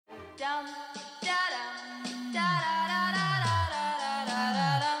This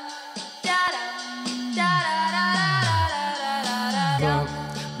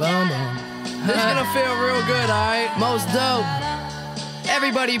is gonna feel real good, alright? Most dope.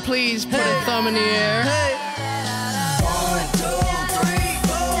 Everybody please put a thumb in the air. Hey. 1, 2, 3,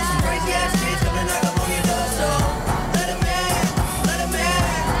 4. Some crazy ass kids gonna knock up on your door, so let 'em in, let 'em in,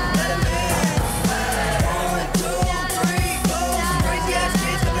 let 'em in. 1, 2, 3, 4. Some crazy ass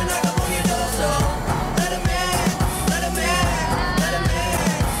kids gonna knock up on your door, so let 'em in, let 'em in, let 'em in.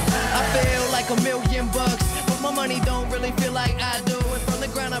 I feel like $1,000,000, but my money don't really feel like I do. And from the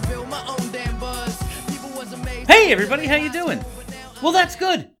ground I built my own damn buzz. People was amazed. Hey everybody, how you doing? Well, that's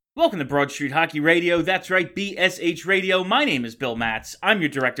good. Welcome to Broad Street Hockey Radio. That's right, BSH Radio. My name is Bill Matz. I'm your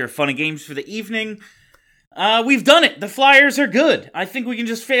director of fun and games for the evening. We've done it. The Flyers are good. I think we can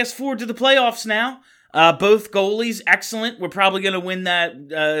just fast forward to the playoffs now. Both goalies, excellent. We're probably going to win that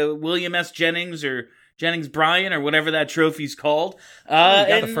William S. Jennings or Jennings-Bryan or whatever that trophy's called. You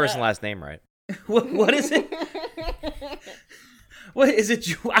got the first and last name right. What is it? What is it?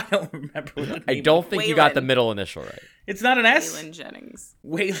 I don't remember what the name I don't think you got the Waylon. middle initial right. It's not an S? Waylon Jennings.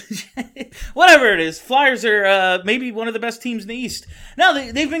 Whatever it is, Flyers are maybe one of the best teams in the East. No,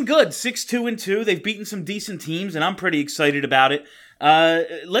 they've been good, 6-2-2. They've beaten some decent teams, and I'm pretty excited about it.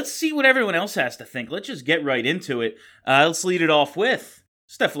 Let's see what everyone else has to think. Let's just get right into it. Let's lead it off with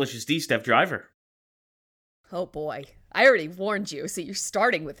Stephalicious D, Steph Driver. Oh boy. I already warned you, so you're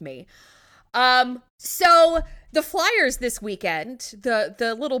starting with me. So the Flyers this weekend,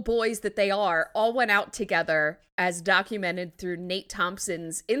 the little boys that they are, all went out together as documented through Nate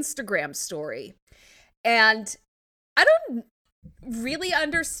Thompson's Instagram story. And I don't really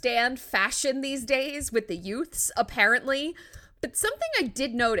understand fashion these days with the youths, apparently. But something I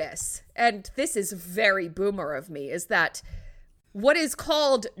did notice, and this is very boomer of me, is that what is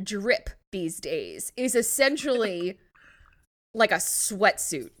called drip these days is essentially like a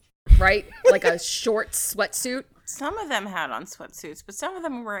sweatsuit, right? Like a short sweatsuit. Some of them had on sweatsuits, but some of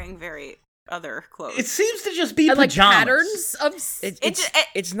them were wearing very other clothes. It seems to just be And like pajamas. patterns of...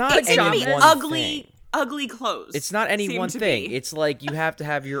 It's not It seemed to any be one ugly, thing. ugly clothes. It's not any seemed one to thing. be. It's like you have to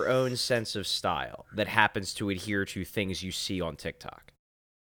have your own sense of style that happens to adhere to things you see on TikTok.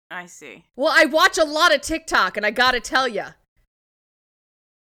 I see. Well, I watch a lot of TikTok, and I gotta tell you,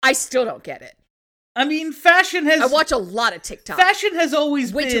 I still don't get it. I mean, fashion has... I watch a lot of TikTok. Fashion has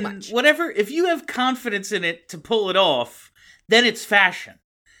always Way too been much. whatever. If you have confidence in it to pull it off, then it's fashion.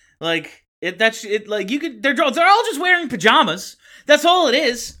 Like you could. They're all just wearing pajamas. That's all it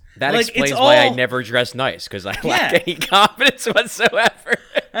is. That like, explains it's why I all- never dress nice, because I Yeah. lack any confidence whatsoever.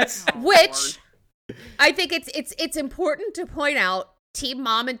 That's Which I think it's important to point out. Team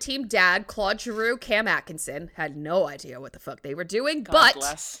Mom and Team Dad, Claude Giroux, Cam Atkinson had no idea what the fuck they were doing, God but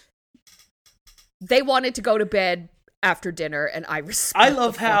bless. they wanted to go to bed after dinner, and I respect. I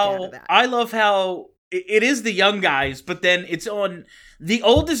love how it is the young guys, but then it's on the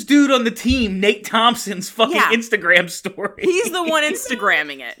oldest dude on the team, Nate Thompson's fucking Yeah. Instagram story. He's the one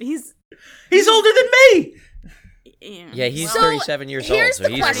Instagramming it. He's older than me. Yeah, he's So, 37 years old, here's so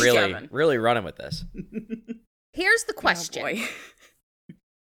the he's question. really, really running with this. Here's the question. Oh boy.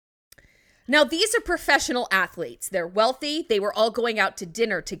 Now, these are professional athletes. They're wealthy. They were all going out to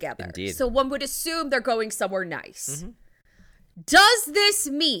dinner together. Indeed. So one would assume they're going somewhere nice. Does this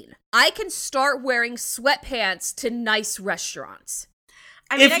mean I can start wearing sweatpants to nice restaurants?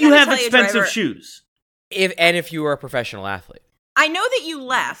 I mean, I If you gotta have tell expensive Driver, shoes. If you were a professional athlete. I know that you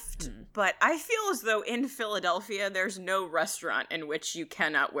left, but I feel as though in Philadelphia there's no restaurant in which you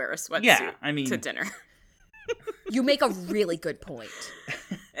cannot wear a sweatsuit Yeah, I mean- to dinner. You make a really good point.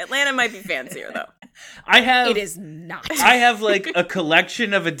 Atlanta might be fancier though. It is not. I have like a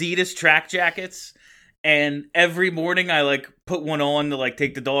collection of Adidas track jackets, and every morning I like put one on to like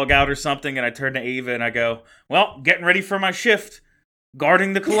take the dog out or something, and I turn to Ava and I go, "Well, getting ready for my shift,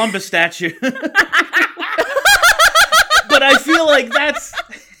 guarding the Columbus statue." But I feel like that's,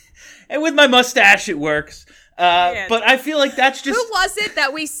 and with my mustache it works. But I feel like that's just Who was it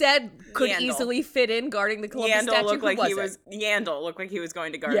that we said could Yandel. easily fit in guarding the Columbus Yandel statue? looked Who like he it? was Yandel looked like he was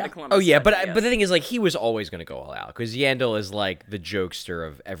going to guard Yeah. the Columbus. Oh yeah, but statue, but the thing is, like, he was always going to go all out because Yandel is like the jokester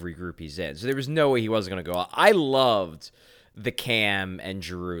of every group he's in. So there was no way he wasn't going to go out. I loved the Cam and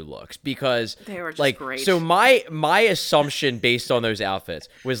Giroux looks because They were just like great. so my assumption based on those outfits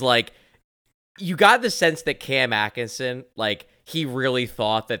was like you got the sense that Cam Atkinson like he really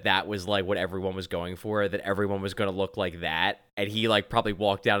thought that was like what everyone was going for, that everyone was going to look like that, and he like probably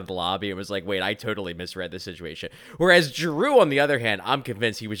walked down to the lobby and was like, wait, I totally misread the situation. Whereas Giroux, on the other hand, I'm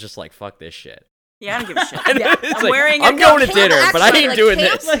convinced he was just like, fuck this shit. Yeah, I don't give a shit. Yeah. It's I'm like, wearing I'm a going to Cam- dinner, but I Actually, ain't like, doing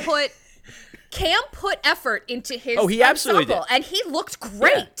Cam this. Cam put effort into his Oh, he absolutely ensemble, did. and he looked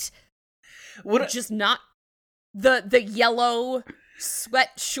great. What? Just not the yellow sweat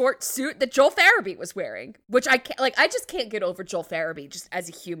short suit that Joel Farabee was wearing, which I can't, like. I just can't get over Joel Farabee just as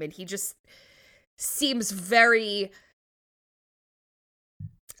a human. He just seems very.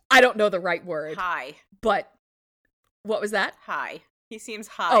 I don't know the right word, High. but what was that? High. He seems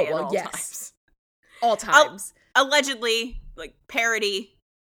high Oh, at well, all yes. times. All times. Allegedly, like, parody,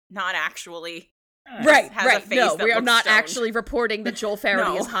 not actually. Right, has a right. face No, that we are looks not stoned. actually reporting that Joel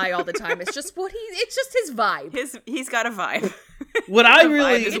Farabee No. is high all the time. It's just it's just his vibe. He's got a vibe. What I The vibe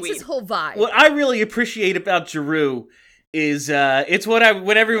really is It's weed. his whole vibe. What I really appreciate about Giroux is it's when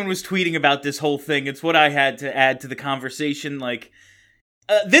everyone was tweeting about this whole thing, it's what I had to add to the conversation. Like,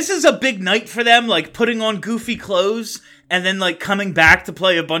 this is a big night for them, like putting on goofy clothes and then like coming back to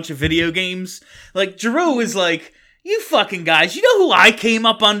play a bunch of video games. Like, Giroux is like, you fucking guys, you know who I came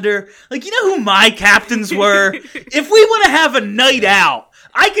up under? Like, you know who my captains were? If we want to have a night out,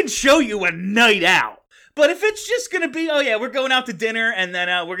 I can show you a night out. But if it's just gonna be, oh yeah, we're going out to dinner and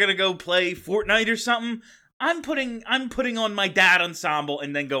then we're gonna go play Fortnite or something, I'm putting on my dad ensemble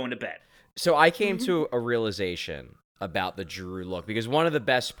and then going to bed. So I came to a realization about the Giroux look, because one of the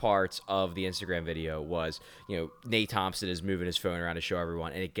best parts of the Instagram video was, Nate Thompson is moving his phone around to show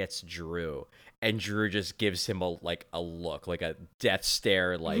everyone, and it gets Giroux. And Giroux just gives him a look, like a death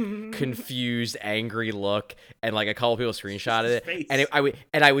stare, like confused, angry look, and like a couple people screenshotted it, Face.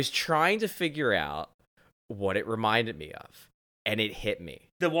 and I was trying to figure out what it reminded me of, and it hit me.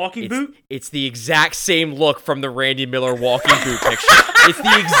 The walking boot? It's the exact same look from the Randy Miller walking boot picture. It's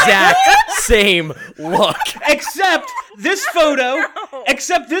the exact same look. Except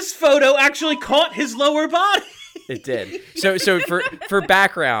this photo actually caught his lower body. It did. So for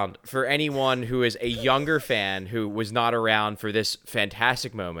background, for anyone who is a younger fan who was not around for this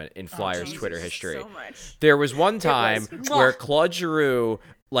fantastic moment in Flyers Twitter history, So much. there was one time was- where Claude Giroux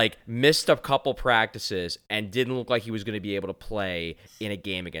missed a couple practices and didn't look like he was going to be able to play in a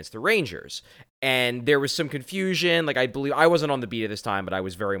game against the Rangers. And there was some confusion. I believe I wasn't on the beat at this time, but I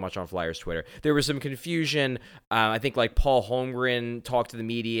was very much on Flyers Twitter. There was some confusion. I think Paul Holmgren talked to the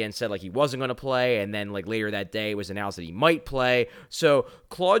media and said he wasn't going to play, and then later that day it was announced that he might play. So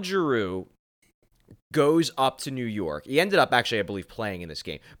Claude Giroux goes up to New York. He ended up actually, I believe, playing in this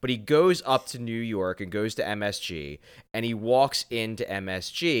game, but he goes up to New York and goes to MSG, and he walks into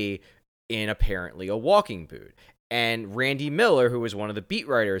MSG in apparently a walking boot. And Randy Miller, who was one of the beat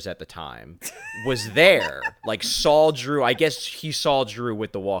writers at the time, was there, saw Giroux. I guess he saw Giroux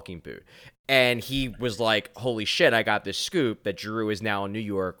with the walking boot. And he was like, holy shit, I got this scoop that Giroux is now in New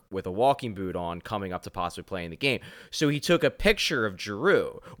York with a walking boot on, coming up to possibly playing the game. So he took a picture of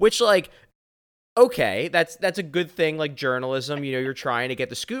Giroux, which, okay, that's a good thing, journalism, you're trying to get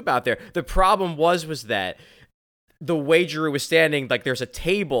the scoop out there. The problem was that the way Giroux was standing, there's a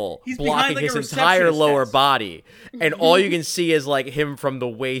table He's blocking behind, his a entire receptionist lower desk. body, and all you can see is him from the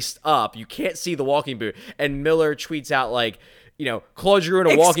waist up. You can't see the walking boot. And Miller tweets out Claude Giroux in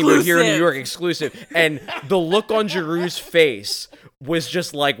a walking boot here in New Exclusive. York, exclusive. And the look on Giroux's face was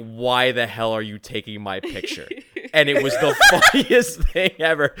just why the hell are you taking my picture? And it was the funniest thing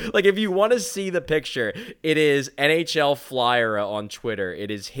ever. If you want to see the picture, it is NHL Flyer on Twitter. It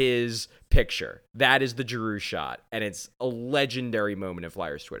is his picture. That is the Giroux shot, and it's a legendary moment in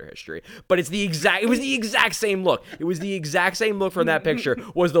Flyers Twitter history. But it was the exact same look. It was the exact same look from that picture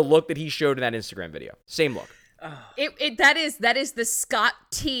was the look that he showed in that Instagram video. Same look. That is the Scott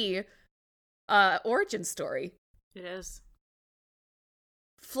T origin story. It is.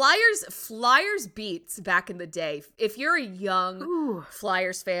 Flyers beats back in the day. If you're a young Ooh.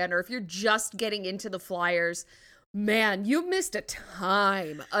 Flyers fan, or if you're just getting into the Flyers, man, you missed a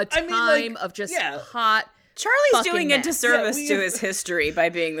time of just hot. Charlie's Fucking doing a mess. disservice Yeah, we to have- his history by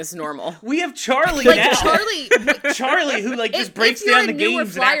being this normal. We have Charlie Like now. Charlie, who just if breaks you're down a the newer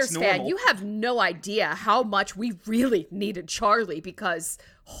games and acts Flyers fan, normal. you have no idea how much we really needed Charlie, because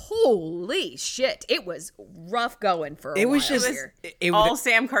holy shit, it was rough going for a It was while just here. All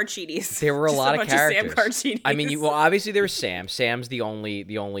Sam Carchides. there were a Just lot of bunch characters. Sam Carchides. I mean, obviously there was Sam. Sam's the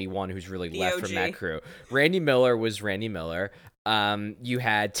only one who's really left from OG. that crew. Randy Miller was Randy Miller. You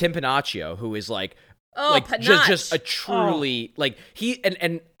had Tim Panaccio, who is just a truly he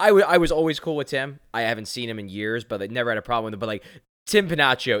and I was always cool with Tim. I haven't seen him in years, but I never had a problem with him. But Tim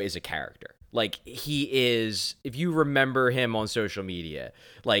Panaccio is a character. Like, he is, if you remember him on social media,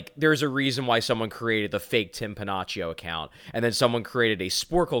 like, there's a reason why someone created the fake Tim Panaccio account, and then someone created a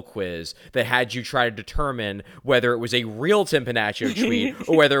Sporkle quiz that had you try to determine whether it was a real Tim Panaccio tweet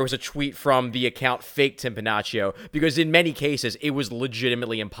or whether it was a tweet from the account fake Tim Panaccio, because in many cases, it was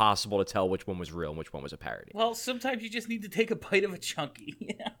legitimately impossible to tell which one was real and which one was a parody. Well, sometimes you just need to take a bite of a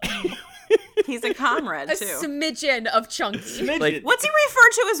chunky. He's a comrade, A too. smidgen of chunky. Like, What's he refer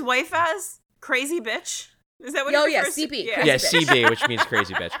to his wife as? Crazy bitch? Is that what Oh, he yeah, refers to? CB. yeah, CB, which means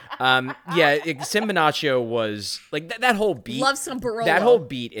crazy bitch. Tim Panaccio was, like, that whole beat. Love some Barolo. That whole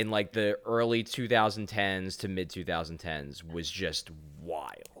beat in, like, the early 2010s to mid 2010s was just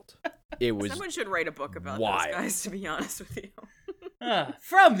wild. It was Someone should write a book about wild. those guys, to be honest with you.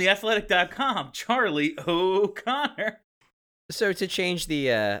 From theathletic.com, Charlie O'Connor. So to change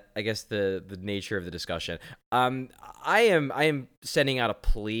the I guess the nature of the discussion, I am sending out a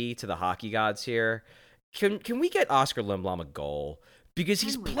plea to the hockey gods here. Can we get Oscar Lindblom a goal? Because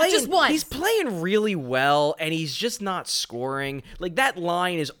he's Just once. he's playing really well, and he's just not scoring. Like, that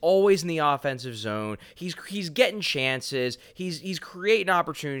line is always in the offensive zone. He's getting chances. He's creating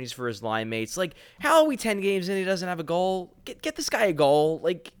opportunities for his line mates. Like, how are we 10 games in, he doesn't have a goal? Get this guy a goal.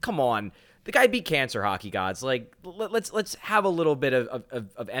 Like, come on. The guy beat cancer, hockey gods. Like, let's have a little bit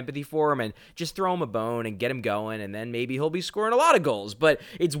of empathy for him and just throw him a bone and get him going, and then maybe he'll be scoring a lot of goals. But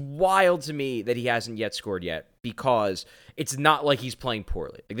it's wild to me that he hasn't yet scored yet, because it's not like he's playing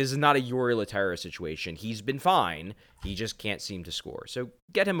poorly. Like, this is not a Yuri Laterra situation. He's been fine. He just can't seem to score. So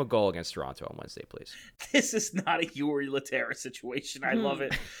get him a goal against Toronto on Wednesday, please. This is not a Yuri Laterra situation. I love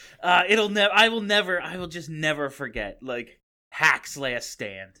it. I will just never forget, like, Hack's last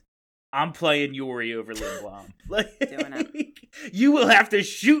stand. I'm playing Yuri over Lindblom. Like, Doing it. you will have to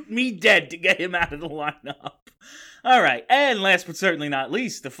shoot me dead to get him out of the lineup. All right, and last but certainly not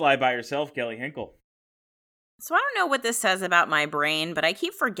least, the fly by yourself, Kelly Hinkle. So I don't know what this says about my brain, but I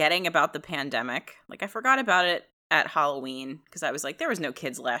keep forgetting about the pandemic. Like, I forgot about it at Halloween because I was like, there was no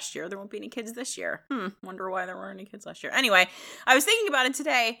kids last year. There won't be any kids this year. Wonder why there weren't any kids last year. Anyway, I was thinking about it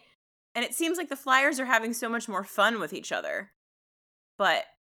today, and it seems like the Flyers are having so much more fun with each other. But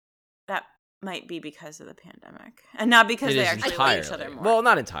that might be because of the pandemic, and not because they actually like each other more. Well,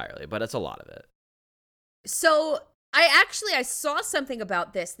 not entirely, but it's a lot of it. So I saw something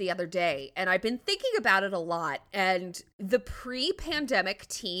about this the other day, and I've been thinking about it a lot. And the pre-pandemic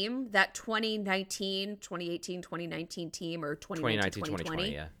team, that 2018, 2019 team, or 2019,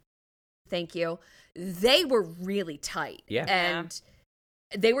 2020, yeah. Thank you. They were really tight. Yeah. And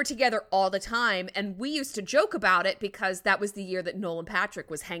they were together all the time, and we used to joke about it because that was the year that Nolan Patrick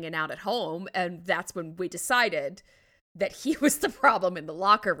was hanging out at home, and that's when we decided that he was the problem in the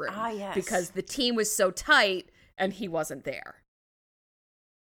locker room. Ah, yes. Because the team was so tight, and he wasn't there.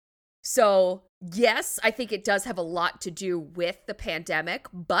 So, yes, I think it does have a lot to do with the pandemic,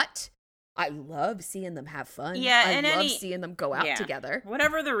 but I love seeing them have fun. Yeah, I and love seeing them go out yeah. together.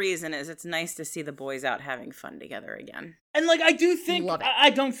 Whatever the reason is, it's nice to see the boys out having fun together again. And, like, I do think, Love it. I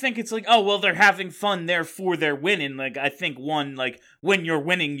don't think it's like, oh, well, they're having fun, therefore they're winning. Like, I think, one, like, when you're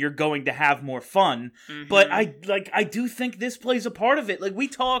winning, you're going to have more fun. But I do think this plays a part of it. Like, we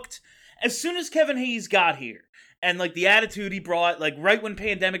talked, as soon as Kevin Hayes got here, and, like, the attitude he brought, like, right when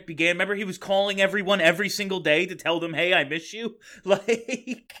pandemic began, remember he was calling everyone every single day to tell them, hey, I miss you?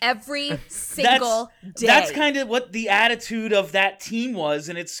 Like, Every single day. that's kind of what the attitude of that team was,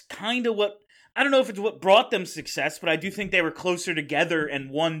 and it's kind of what, I don't know if it's what brought them success, but I do think they were closer together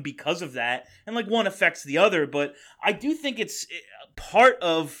and won because of that, and, like, one affects the other, but I do think it's part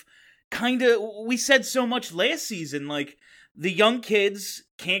of kind of, we said so much last season, like, the young kids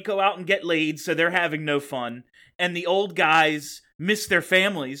can't go out and get laid, so they're having no fun. And the old guys miss their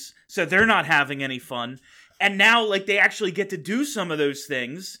families, so they're not having any fun. And now, like, they actually get to do some of those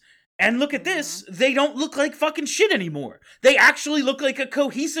things. And look at this, they don't look like fucking shit anymore. They actually look like a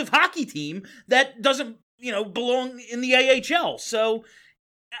cohesive hockey team that doesn't, belong in the AHL. So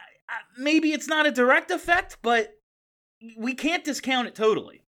maybe it's not a direct effect, but we can't discount it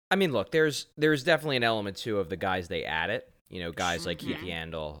totally. I mean, look, there's definitely an element, too, of the guys they added. Guys like Keith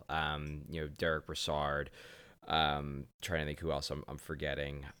Yandel, Derek Brassard. Trying to think who else I'm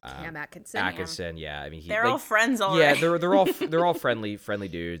forgetting. Cam Atkinson. Atkinson, yeah. I mean, They're all friends already. Yeah, they're all friendly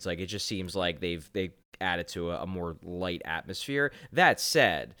dudes. Like, it just seems like they added to a more light atmosphere. That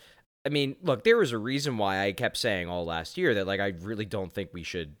said, I mean, look, there was a reason why I kept saying all last year that, like, I really don't think we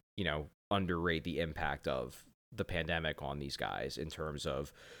should, underrate the impact of the pandemic on these guys in terms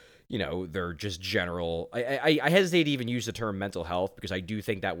of, they're just general. I hesitate to even use the term mental health because I do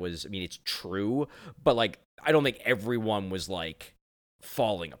think that was, I mean, it's true, but, like, I don't think everyone was, like,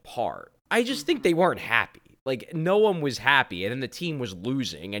 falling apart. I just think they weren't happy. Like, no one was happy, and then the team was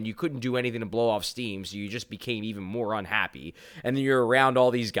losing, and you couldn't do anything to blow off steam, so you just became even more unhappy. And then you're around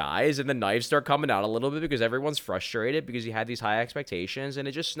all these guys, and the knives start coming out a little bit because everyone's frustrated because you had these high expectations, and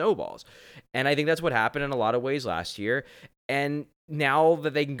it just snowballs. And I think that's what happened in a lot of ways last year. And now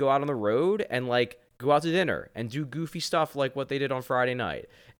that they can go out on the road and, like, go out to dinner and do goofy stuff like what they did on Friday night,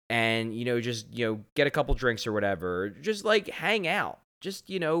 and, just, get a couple drinks or whatever, just, like, hang out.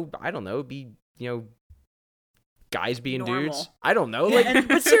 Just, I don't know, be, guys being Normal. dudes. I don't know. Like,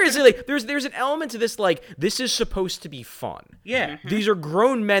 but seriously, like, there's an element to this, like, this is supposed to be fun. Yeah. These are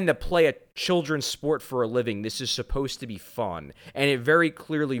grown men that play a children's sport for a living. This is supposed to be fun. And it very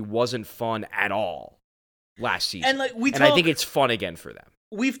clearly wasn't fun at all last season. And, like, I think it's fun again for them.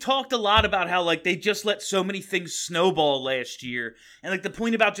 We've talked a lot about how, like, they just let so many things snowball last year. And, like, the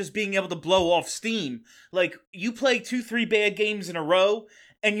point about just being able to blow off steam. Like, you play 2-3 bad games in a row,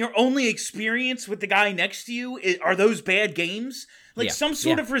 and your only experience with the guy next to you are those bad games. Like, some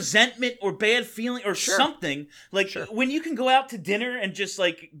sort of resentment or bad feeling or something. Like, when you can go out to dinner and just,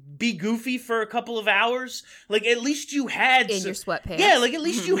 like, be goofy for a couple of hours, like, at least you had... In your sweatpants. Yeah, like, at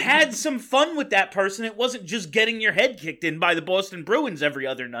least you had some fun with that person. It wasn't just getting your head kicked in by the Boston Bruins every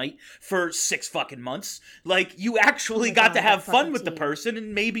other night for 6 fucking months. Like, you actually got to have fun with the person,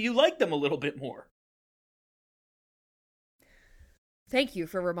 and maybe you liked them a little bit more. Thank you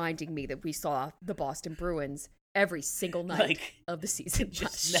for reminding me that we saw the Boston Bruins every single night of the season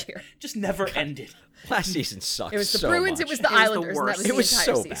last year. Just never ended. Last season sucked. It was the so Bruins, much. it was the Islanders, and that was It the was entire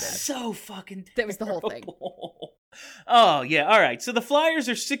so season. bad. So fucking That was the whole thing. terrible. Oh, yeah, all right. So the Flyers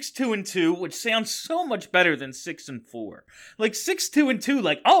are 6-2-2, which sounds so much better than 6-4. Like 6-2-2,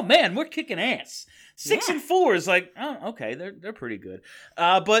 like, oh man, we're kicking ass. 6-4 is like, oh, okay, they're pretty good.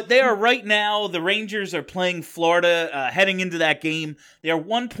 But they are right now, the Rangers are playing Florida, heading into that game. They are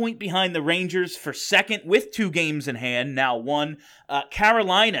 1 point behind the Rangers for second with 2 games in hand, now won.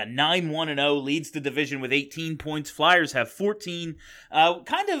 Carolina, 9-1-0, leads the division with 18 points. Flyers have 14.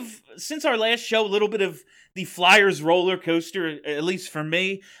 Kind of, since our last show, a little bit of the Flyers roller coaster, at least for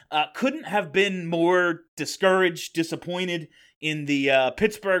me. Couldn't have been more discouraged, disappointed in the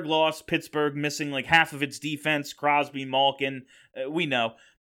Pittsburgh loss. Pittsburgh missing like half of its defense. Crosby, Malkin, we know.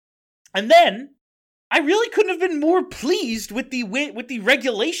 And then I really couldn't have been more pleased with the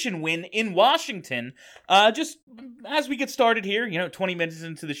regulation win in Washington. Just as we get started here, 20 minutes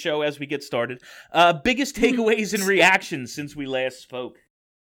into the show as we get started. Biggest takeaways and reactions since we last spoke.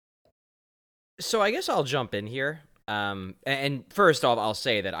 So I guess I'll jump in here. And first off, I'll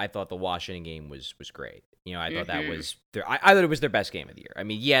say that I thought the Washington game was great. I thought that was I thought it was their best game of the year. I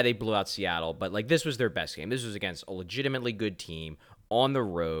mean, yeah, they blew out Seattle, but like this was their best game. This was against a legitimately good team on the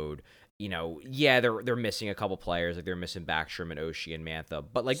road. Yeah, they're missing a couple players, like they're missing Backstrom and Oshie and Mantha,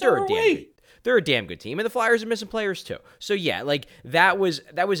 but like they're a damn good team, and the Flyers are missing players too. So yeah, like that was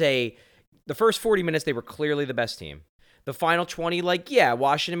the first 40 minutes they were clearly the best team. The final 20, like, yeah,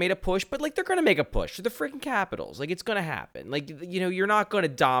 Washington made a push, but, like, they're going to make a push to the freaking Capitals. Like, it's going to happen. Like, you're not going to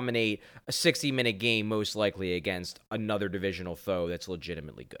dominate a 60-minute game, most likely, against another divisional foe that's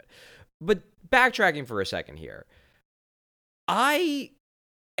legitimately good. But backtracking for a second here, I'm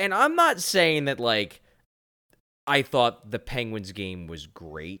not saying that, like, I thought the Penguins game was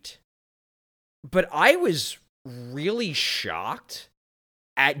great, but I was really shocked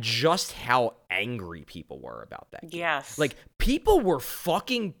at just how angry people were about that game. Yes. Like, people were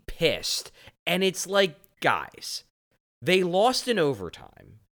fucking pissed. And it's like, guys, they lost in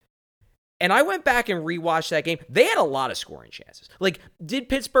overtime. And I went back and rewatched that game. They had a lot of scoring chances. Like, did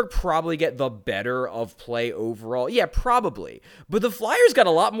Pittsburgh probably get the better of play overall? Yeah, probably. But the Flyers got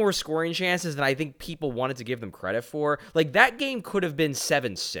a lot more scoring chances than I think people wanted to give them credit for. Like, that game could have been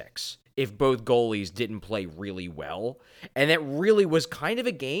 7-6. If both goalies didn't play really well. And that really was kind of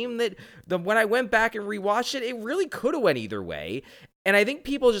a game that when I went back and rewatched it, it really could have went either way. And I think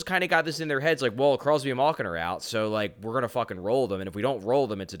people just kind of got this in their heads like, well, Crosby and Malkin are out, so like we're going to fucking roll them. And if we don't roll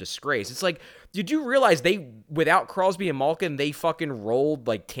them, it's a disgrace. It's like, did you realize without Crosby and Malkin, they fucking rolled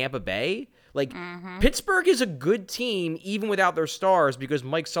like Tampa Bay? Like, Pittsburgh is a good team, even without their stars, because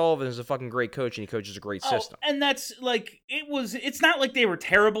Mike Sullivan is a fucking great coach, and he coaches a great system. And that's, like, it's not like they were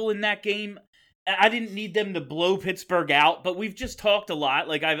terrible in that game. I didn't need them to blow Pittsburgh out, but we've just talked a lot.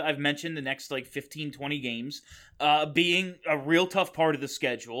 Like, I've mentioned the next, like, 15, 20 games being a real tough part of the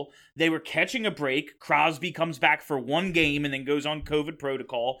schedule. They were catching a break. Crosby comes back for one game and then goes on COVID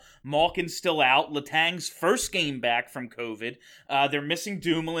protocol. Malkin's still out. Letang's first game back from COVID. They're missing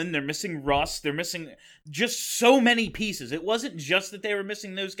Dumoulin. They're missing Russ. They're missing just so many pieces. It wasn't just that they were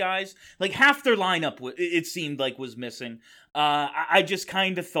missing those guys. Like, half their lineup, it seemed like, was missing. I just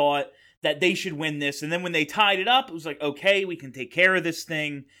kind of thought that they should win this. And then when they tied it up, it was like, okay, we can take care of this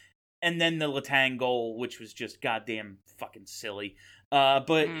thing. And then the Letang goal, which was just goddamn fucking silly.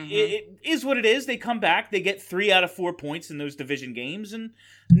 But it is what it is. They come back. They get 3 out of 4 points in those division games. And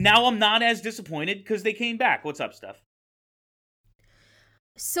now I'm not as disappointed because they came back. What's up, Steph?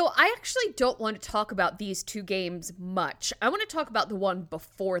 So I actually don't want to talk about these 2 games much. I want to talk about the one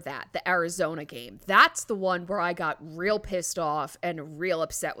before that, the Arizona game. That's the one where I got real pissed off and real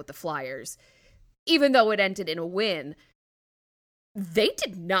upset with the Flyers. Even though it ended in a win, they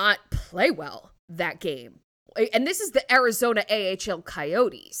did not play well that game. And this is the Arizona AHL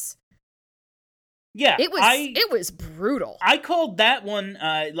Coyotes. Yeah, it was brutal. I called that one,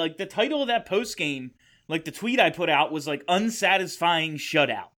 like the title of that post game, like the tweet I put out was like unsatisfying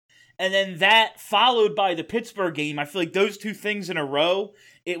shutout. And then that followed by the Pittsburgh game, I feel like those 2 things in a row,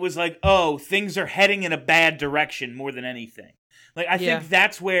 it was like, oh, things are heading in a bad direction more than anything. Like, I think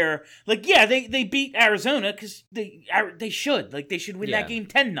that's where, like, yeah, they beat Arizona because they should. Like, they should win that game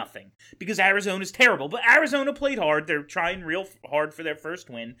 10-0 because Arizona's terrible. But Arizona played hard. They're trying real hard for their first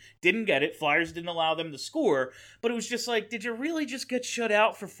win. Didn't get it. Flyers didn't allow them to score. But it was just like, did you really just get shut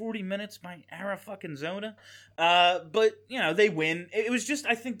out for 40 minutes by Arizona? But, you know, they win. It was just,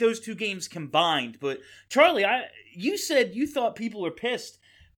 I think, those 2 games combined. But, Charlie, you said you thought people were pissed.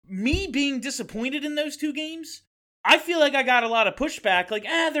 Me being disappointed in those 2 games, I feel like I got a lot of pushback, like,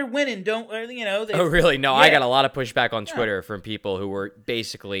 they're winning, Oh, really? No, I got a lot of pushback on Twitter from people who were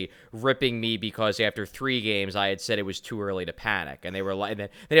basically ripping me because after 3 games, I had said it was too early to panic. And they were like, and then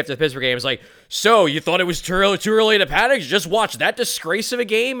after the Pittsburgh game, it was like, so you thought it was too early to panic? You just watch that disgrace of a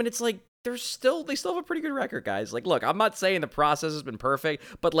game? And it's like, they still have a pretty good record, guys. Like, look, I'm not saying the process has been perfect,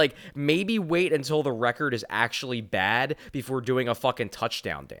 but like, maybe wait until the record is actually bad before doing a fucking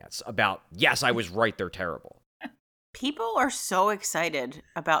touchdown dance about, yes, I was right, they're terrible. People are so excited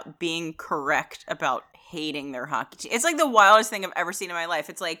about being correct about hating their hockey team. It's like the wildest thing I've ever seen in my life.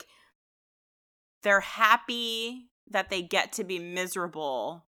 It's like they're happy that they get to be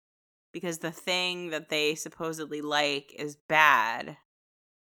miserable because the thing that they supposedly like is bad.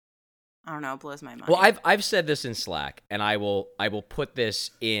 I don't know, it blows my mind. Well, I've said this in Slack, and I will put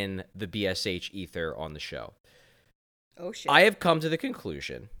this in the BSH ether on the show. Oh shit. I have come to the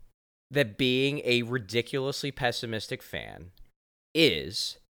conclusion that being a ridiculously pessimistic fan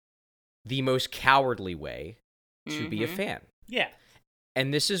is the most cowardly way to be a fan. Yeah.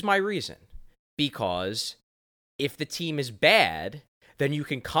 And this is my reason. Because if the team is bad, then you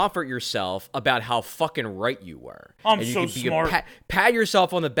can comfort yourself about how fucking right you were. I'm so smart. Pat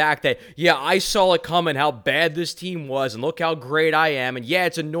yourself on the back that, yeah, I saw it coming, how bad this team was, and look how great I am. And yeah,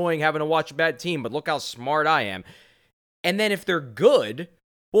 it's annoying having to watch a bad team, but look how smart I am. And then if they're good,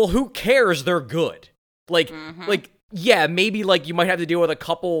 well, who cares? They're good. Like, yeah, maybe like you might have to deal with a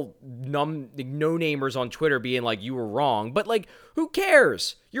couple no-namers on Twitter being like, you were wrong. But like, who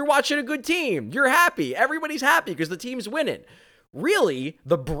cares? You're watching a good team. You're happy. Everybody's happy because the team's winning. Really,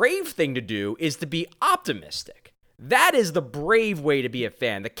 the brave thing to do is to be optimistic. That is the brave way to be a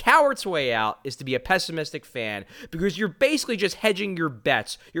fan. The coward's way out is to be a pessimistic fan because you're basically just hedging your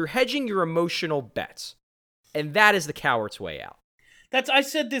bets. You're hedging your emotional bets. And that is the coward's way out. I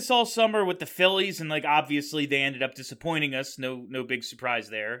said this all summer with the Phillies, and like obviously they ended up disappointing us. No big surprise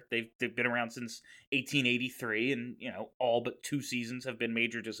there. They've been around since 1883, and you know all but 2 seasons have been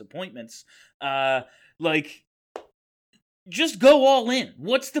major disappointments. Like, just go all in.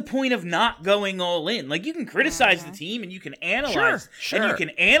 What's the point of not going all in? Like, you can criticize the team and you can analyze and you can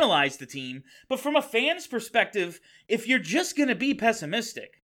analyze the team, but from a fan's perspective, if you're just gonna be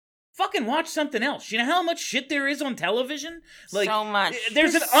pessimistic, fucking watch something else. You know how much shit there is on television? Like, so much.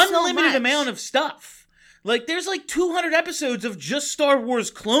 There's an unlimited amount of stuff. Like, there's like 200 episodes of just Star Wars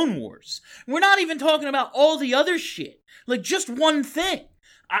Clone Wars. We're not even talking about all the other shit. Like, just one thing.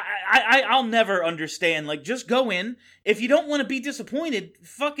 I'll never understand. Like, just go in. If you don't want to be disappointed,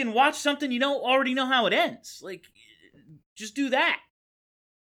 fucking watch something you don't already know how it ends. Like, just do that.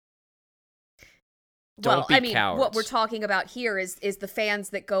 Don't be I mean, cowards. what we're talking about here is the fans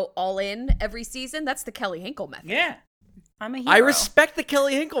that go all in every season. That's the Kelly Hinkle method. Yeah. I'm a hero. I respect the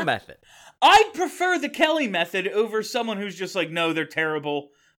Kelly Hinkle method. I'd prefer the Kelly method over someone who's just like, no, they're terrible.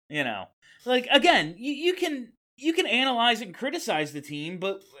 You know, like, again, you can analyze and criticize the team,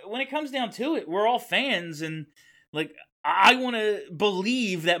 but when it comes down to it, we're all fans, and like, I want to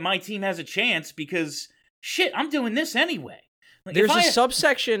believe that my team has a chance because shit, I'm doing this anyway. Like, There's a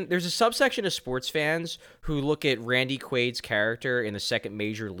subsection of sports fans who look at Randy Quaid's character in the second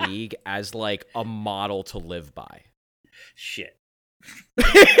major league as like a model to live by. Shit.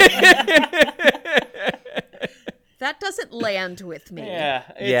 That doesn't land with me. Yeah.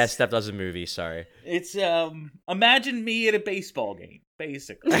 Yeah, Steph does a movie. Sorry. It's imagine me at a baseball game,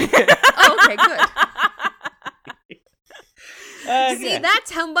 basically. Oh, okay, good. See, Yeah.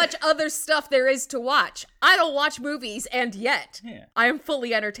 that's how much other stuff there is to watch. I don't watch movies, and yet Yeah. I am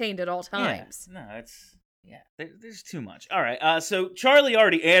fully entertained at all times. Yeah. No, there's too much. All right. So Charlie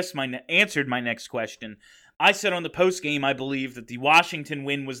already answered my next question. I said on the post game, I believe that the Washington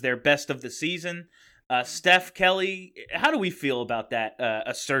win was their best of the season. Steph, Kelly, how do we feel about that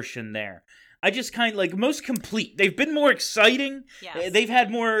assertion there? I just kind of like most complete. They've been more exciting. Yes. They've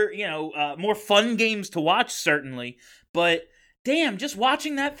had more, more fun games to watch, certainly. But damn, just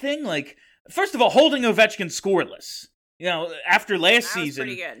watching that thing, like, first of all, holding Ovechkin scoreless, after last That was season.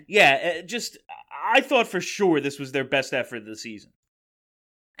 pretty good. Yeah, I thought for sure this was their best effort of the season.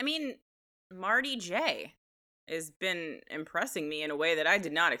 I mean, Marty J has been impressing me in a way that I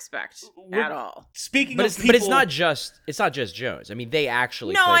did not expect We're- at all. Speaking But of it's people, but it's not just Jones. I mean, they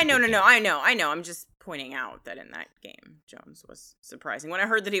actually No, played I a know, good game. I know. I'm just pointing out that in that game, Jones was surprising. When I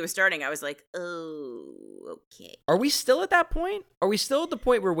heard that he was starting, I was like, oh, okay. Are we still at that point? Are we still at the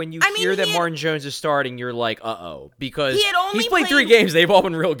point where when you I mean, hear that he had- Martin Jones is starting, you're like, uh-oh, because He had only he's played 3 played- games, they've all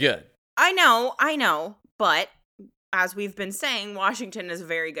been real good. I know, but as we've been saying, Washington is a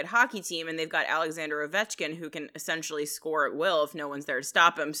very good hockey team, and they've got Alexander Ovechkin, who can essentially score at will if no one's there to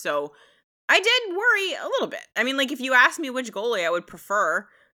stop him. So I did worry a little bit. I mean, like, if you ask me which goalie I would prefer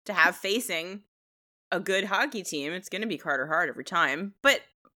to have facing a good hockey team, it's going to be Carter Hart every time. But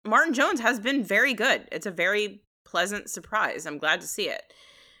Martin Jones has been very good. It's a very pleasant surprise. I'm glad to see it.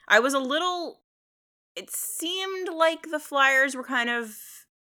 I was a little... It seemed like the Flyers were kind of...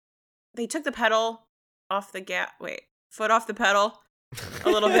 They took the pedal off the foot off the pedal a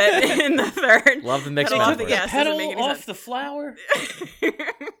little bit in the third. Love the mixed Pedal off the metaphors. gas. doesn't pedal make any off sense. the flower.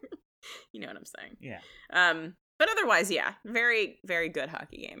 You know what I'm saying. Yeah. But otherwise, yeah, very, very good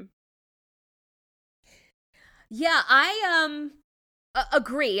hockey game. Yeah, I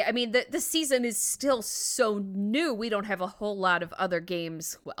agree. I mean, the season is still so new. We don't have a whole lot of other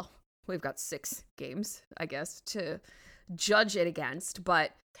games. Well, we've got 6 games, I guess, to judge it against.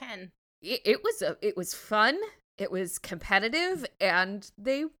 But 10. it was fun. It was competitive, and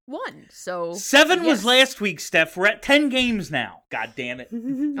they won. So 7 was yes. last week, Steph. We're at 10 games now. God damn it.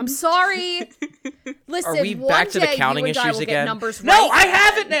 I'm sorry. Listen, Are we one back to the day counting you and I issues will again? Get numbers No, right. I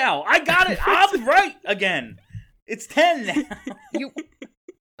have it now. I got it. I'm right again. It's 10 now. You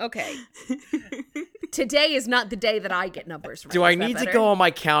okay? Today is not the day that I get numbers right. Do I Is that need to better? go on my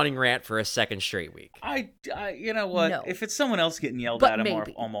counting rant for a second straight week? I you know what? No. If it's someone else getting yelled But at,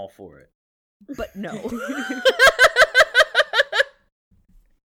 maybe. I'm all for it. But no.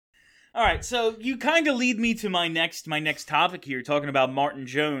 All right, so you kind of lead me to my next topic here, talking about Martin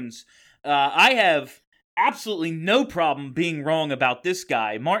Jones. I have absolutely no problem being wrong about this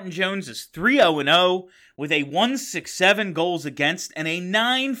guy. Martin Jones is 3-0-0 with a 167 goals against and a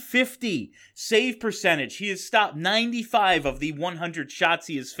 950 save percentage. He has stopped 95 of the 100 shots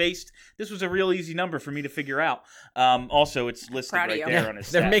he has faced. This was a real easy number for me to figure out. Also, it's listed Proud of right you. there on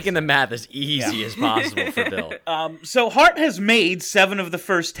his They're stats. making the math as easy as possible for Bill. So Hart has made 7 of the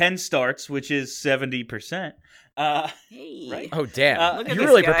first 10 starts, which is 70%. Hey. Right. Oh, damn. Look at You this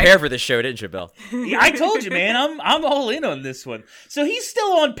really guy. prepared for this show, didn't you, Bill? Yeah, I told you, man. I'm all in on this one. So he's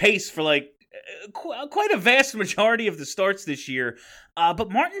still on pace for like quite a vast majority of the starts this year.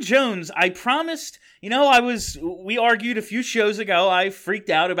 But Martin Jones, I promised. We argued a few shows ago. I freaked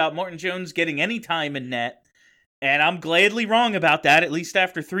out about Martin Jones getting any time in net, and I'm gladly wrong about that. At least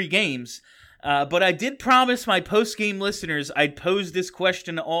after 3 games. But I did promise my post-game listeners I'd pose this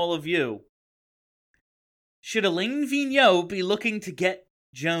question to all of you. Should Alain Vigneault be looking to get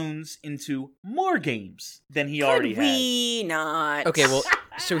Jones into more games than he already Could has? we not? Okay, well,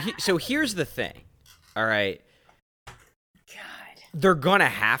 so here's the thing. All right. God. They're gonna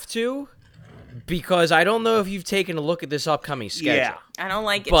have to, because I don't know if you've taken a look at this upcoming schedule. Yeah. I don't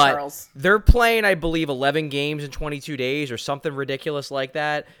like it, But Charles. they're playing, I believe, 11 games in 22 days or something ridiculous like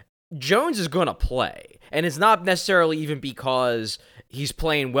that. Jones is going to play. And it's not necessarily even because he's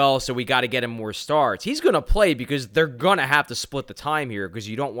playing well, so we got to get him more starts. He's going to play because they're going to have to split the time here because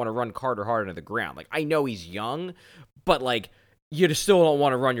you don't want to run Carter Hart into the ground. Like, I know he's young, but, like, you just still don't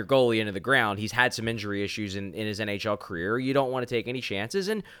want to run your goalie into the ground. He's had some injury issues in his NHL career. You don't want to take any chances,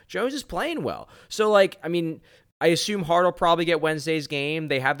 and Jones is playing well. So, like, I mean, I assume Hart will probably get Wednesday's game.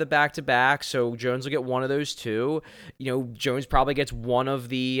 They have the back-to-back, so Jones will get one of those 2. Jones probably gets one of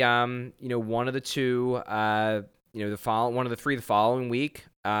the, one of the 2, one of the 3 the following week.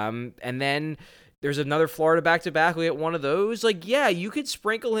 And then, there's another Florida back-to-back. We get one of those. Like, yeah, you could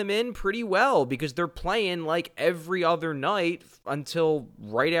sprinkle him in pretty well because they're playing like every other night until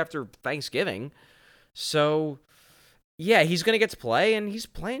right after Thanksgiving. So, yeah, he's going to get to play, and he's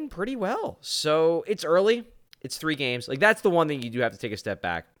playing pretty well. So, it's early. It's 3 games. Like, that's the one thing you do have to take a step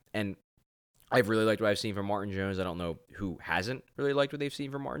back. And I've really liked what I've seen from Martin Jones. I don't know who hasn't really liked what they've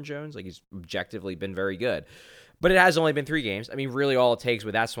seen from Martin Jones. Like, he's objectively been very good. But it has only been 3 games. I mean, really all it takes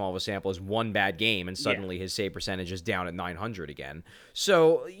with that small of a sample is one bad game, and suddenly his save percentage is down at 900 again.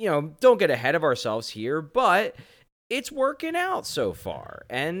 So, don't get ahead of ourselves here, but it's working out so far.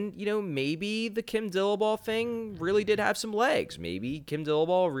 And, maybe the Kim Dillaball thing really did have some legs. Maybe Kim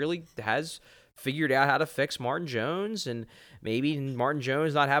Dillaball really has figured out how to fix Martin Jones, and maybe Martin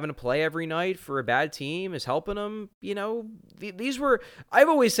Jones not having to play every night for a bad team is helping him. These were, I've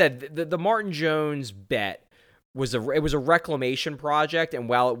always said, the Martin Jones bet it was a reclamation project, and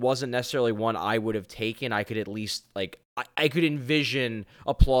while it wasn't necessarily one I would have taken, I could at least, I could envision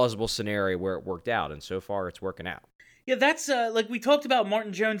a plausible scenario where it worked out, and so far it's working out. Yeah, that's, we talked about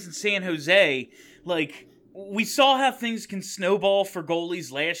Martin Jones in San Jose, we saw how things can snowball for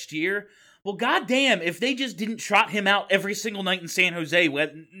goalies last year. Well, goddamn, if they just didn't trot him out every single night in San Jose,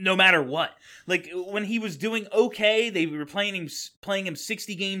 no matter what. When he was doing okay, they were playing him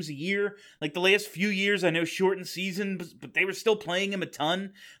 60 games a year. The last few years, I know shortened season, but they were still playing him a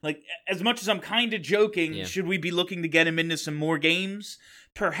ton. As much as I'm kind of joking, should we be looking to get him into some more games?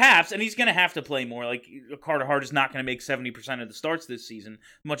 Perhaps, and he's going to have to play more. Carter Hart is not going to make 70% of the starts this season,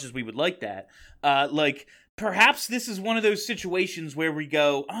 much as we would like that. Perhaps this is one of those situations where we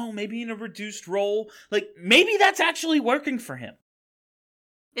go, oh, maybe in a reduced role. Maybe that's actually working for him.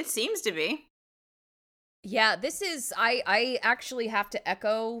 It seems to be. Yeah, this is, I actually have to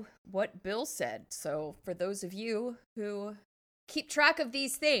echo what Bill said. So for those of you who keep track of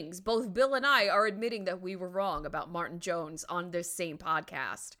these things, both Bill and I are admitting that we were wrong about Martin Jones on this same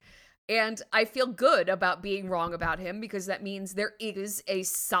podcast. And I feel good about being wrong about him because that means there is a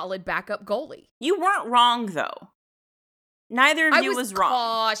solid backup goalie. You weren't wrong, though. Neither of you was wrong.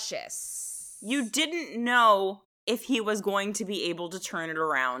 Cautious. You didn't know if he was going to be able to turn it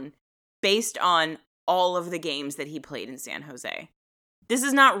around based on all of the games that he played in San Jose. This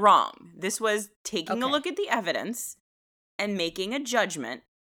is not wrong. This was taking a look at the evidence and making a judgment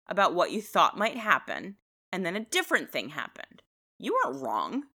about what you thought might happen, and then a different thing happened. You weren't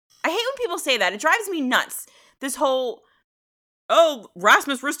wrong. I hate when people say that. It drives me nuts. This whole,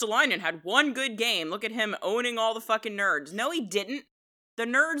 Rasmus Ristolainen had one good game. Look at him owning all the fucking nerds. No, he didn't. The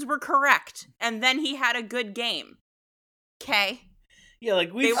nerds were correct. And then he had a good game. Okay? Yeah,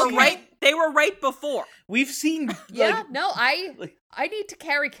 They were right before. We've seen. I need to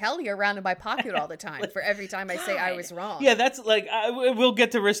carry Kelly around in my pocket all the time for every time I say I was wrong. Yeah, that's we'll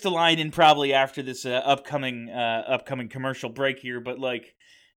get to Ristolainen probably after this upcoming commercial break here, but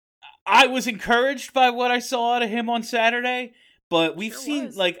I was encouraged by what I saw out of him on Saturday, but we've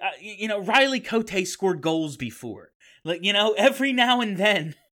seen Riley Cote scored goals before. Every now and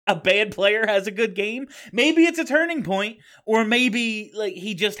then a bad player has a good game. Maybe it's a turning point, or maybe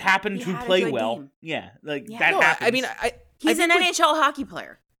he just happened to play well. Game. Yeah, that happens. I mean, he's an NHL hockey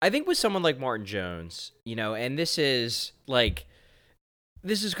player. I think with someone like Martin Jones, and this is kind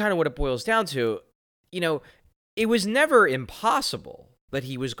of what it boils down to. It was never impossible that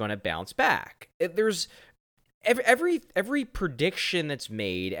he was going to bounce back. There's every prediction that's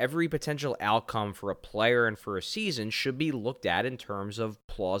made, every potential outcome for a player and for a season should be looked at in terms of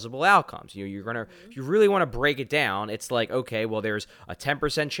plausible outcomes. You're gonna, if you really want to break it down, it's okay, well, there's a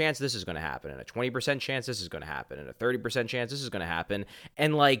 10% chance this is going to happen, and a 20% chance this is going to happen, and a 30% chance this is going to happen,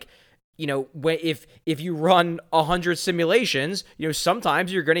 and if you run 100 simulations,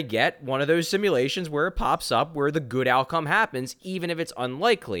 sometimes you're going to get one of those simulations where it pops up where the good outcome happens, even if it's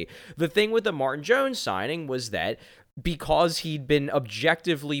unlikely. The thing with the Martin Jones signing was that because he'd been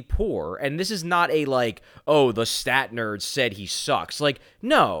objectively poor, and this is not a the stat nerds said he sucks.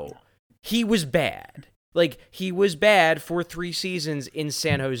 No, he was bad. He was bad for 3 seasons in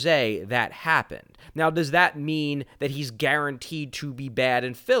San Jose. That happened. Now, does that mean that he's guaranteed to be bad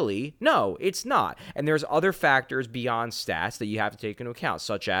in Philly? No, it's not. And there's other factors beyond stats that you have to take into account,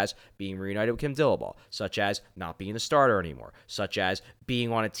 such as being reunited with Kim Dillaball, such as not being the starter anymore, such as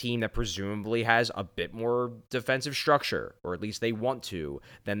being on a team that presumably has a bit more defensive structure, or at least they want to,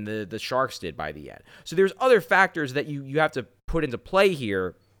 than the Sharks did by the end. So there's other factors that you have to put into play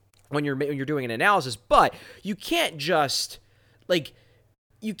here when you're doing an analysis, but you can't just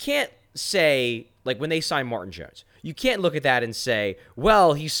you can't say when they sign Martin Jones, you can't look at that and say,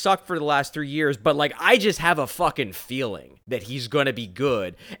 well, he sucked for the last 3 years, but like I just have a fucking feeling that he's going to be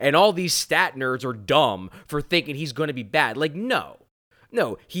good. And all these stat nerds are dumb for thinking he's going to be bad. Like, no,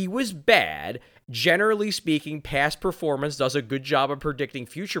 he was bad. Generally speaking, past performance does a good job of predicting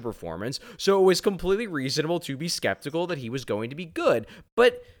future performance. So it was completely reasonable to be skeptical that he was going to be good.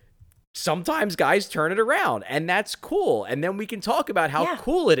 But sometimes guys turn it around, and that's cool. And then we can talk about how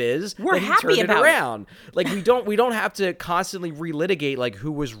cool it is We're that he happy turned it about it. around. Like we don't have to constantly relitigate like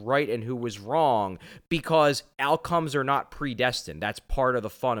who was right and who was wrong, because outcomes are not predestined. That's part of the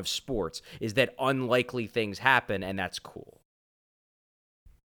fun of sports, is that unlikely things happen, and that's cool.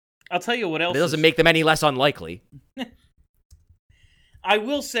 I'll tell you what else. It doesn't make them any less unlikely. I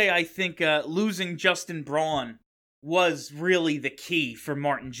will say I think losing Justin Braun was really the key for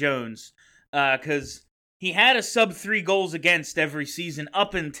Martin Jones, because he had a sub 3 goals against every season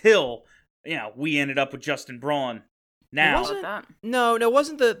up until we ended up with Justin Braun. Now, wasn't- That. No, it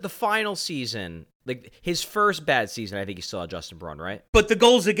wasn't the final season. Like his first bad season, I think he still had Justin Braun, right? but the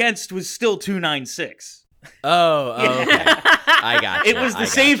goals against was still 296. Oh, okay. I got you. It was the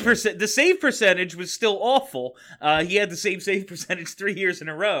save percent. The save percentage was still awful. He had the same save percentage 3 years in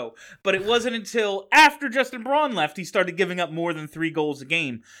a row, but it wasn't until after Justin Braun left he started giving up more than 3 goals a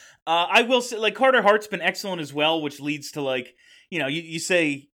game. I will say, like, Carter Hart's been excellent as well, which leads to, like, you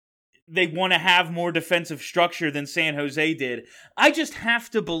say they want to have more defensive structure than San Jose did. I just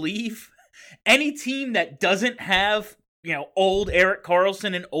have to believe any team that doesn't have old Erik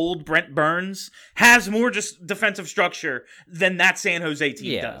Karlsson and old Brent Burns has more just defensive structure than that San Jose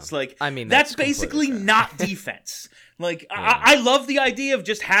team Yeah. does. Like, I mean, that's that's completely basically fair. not defense. Like, Yeah. I love the idea of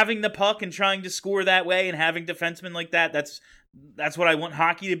just having the puck and trying to score that way and having defensemen like that. That's what I want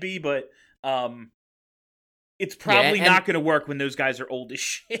hockey to be, but it's probably and- not going to work when those guys are old as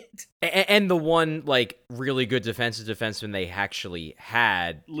shit. And the one like really good defensive defenseman they actually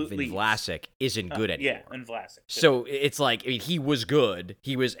had, Vin Leeds. Vlasic, isn't good anymore. Yeah, and Vlasic. So it's like, I mean, he was good.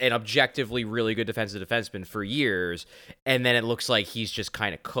 He was an objectively really good defensive defenseman for years, and then it looks like he's just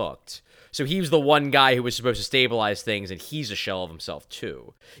kind of cooked. So he was the one guy who was supposed to stabilize things, and he's a shell of himself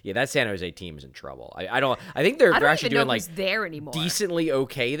too. Yeah, that San Jose team is in trouble. I think they're I don't actually even doing know like who's there anymore. decently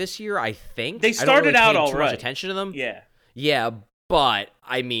okay this year. I think They I don't started really out pay all too right. much attention to them. Yeah. Yeah, but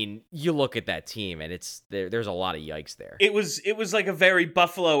I mean, you look at that team, and it's there's a lot of yikes there. It was like a very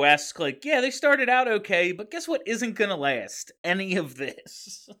Buffalo-esque, like, yeah, they started out okay, but guess what isn't going to last? Any of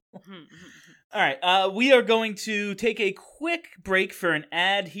this. All right, we are going to take a quick break for an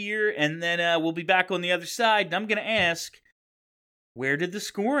ad here, and then we'll be back on the other side, and I'm going to ask, where did the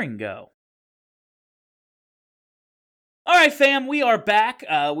scoring go? All right, fam, we are back.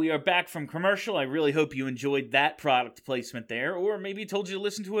 We are back from commercial. I really hope you enjoyed that product placement there, or maybe told you to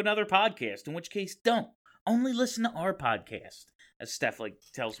listen to another podcast, in which case, don't. Only listen to our podcast, as Steph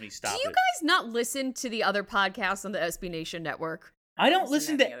tells me stop Do you it. guys not listen to the other podcasts on the SB Nation network? I don't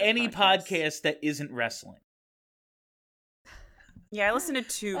listen listen to to any any other podcast podcasts. that isn't wrestling. Yeah, I listened to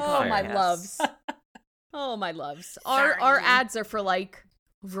 2 Oh, my podcasts. loves. Oh, my loves. Our Sorry. ads are for like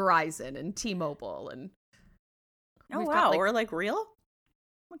Verizon and T-Mobile and Oh, we've wow. got, like- We're like real?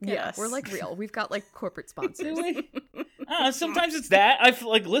 Look at yeah, us. we're like real. We've got like corporate sponsors. Sometimes it's that. I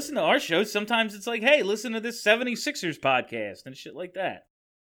listen to our show. Sometimes it's like, hey, listen to this 76ers podcast and shit like that.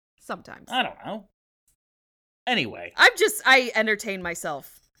 Sometimes. I don't know. Anyway, I entertain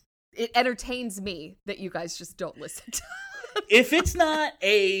myself. It entertains me that you guys just don't listen to. if it's not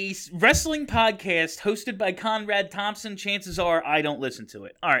a wrestling podcast hosted by Conrad Thompson, chances are I don't listen to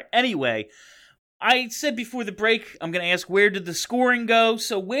it. All right, anyway, I said before the break, I'm going to ask, where did the scoring go?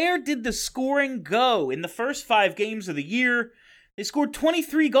 So where did the scoring go? In the first 5 games of the year, they scored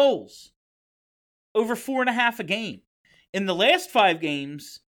 23 goals, over 4.5 a game. In the last 5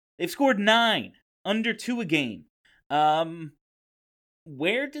 games, they've scored 9, under 2 a game.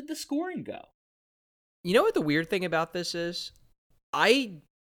 Where did the scoring go? You know what the weird thing about this is? I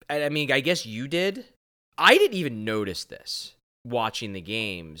mean, I guess you did. I didn't even notice this watching the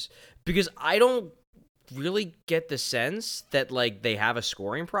games because I don't really get the sense that like they have a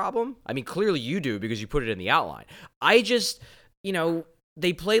scoring problem. I mean, clearly you do because you put it in the outline. I just,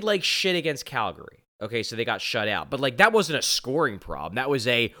 they played like shit against Calgary. Okay, so they got shut out. But like that wasn't a scoring problem. That was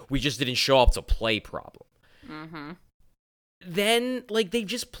we just didn't show up to play problem. Mm-hmm. Then like they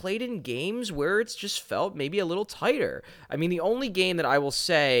just played in games where it's just felt maybe a little tighter. I mean, the only game that I will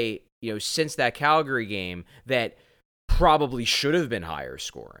say, since that Calgary game that probably should have been higher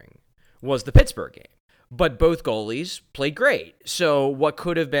scoring was the Pittsburgh game. But both goalies played great. So what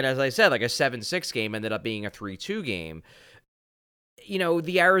could have been, as I said, like a 7-6 game ended up being a 3-2 game.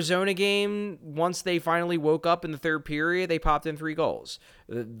 the Arizona game, once they finally woke up in the third period, they popped in 3 goals.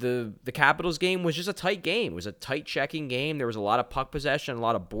 The Capitals game was just a tight game. It was a tight checking game. There was a lot of puck possession, a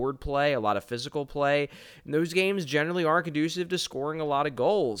lot of board play, a lot of physical play. And those games generally aren't conducive to scoring a lot of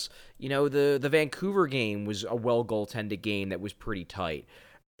goals. The Vancouver game was a well goaltended game that was pretty tight.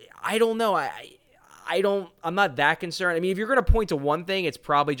 I don't know. I'm not that concerned. I mean, if you're going to point to one thing, it's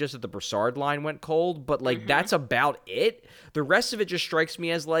probably just that the Brassard line went cold, but that's about it. The rest of it just strikes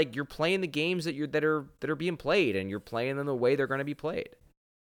me as like you're playing the games that are being played, and you're playing them the way they're going to be played.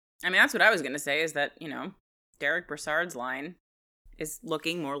 I mean, that's what I was going to say is that, Derek Brassard's line is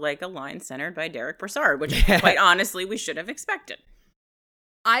looking more like a line centered by Derek Brassard, which quite honestly we should have expected.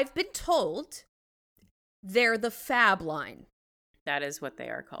 I've been told they're the Fab line. That is what they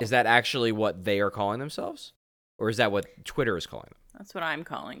are called. Is that actually what they are calling themselves? Or is that what Twitter is calling them? That's what I'm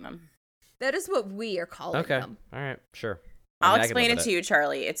calling them. That is what we are calling them. All right, sure. I'll explain it to you,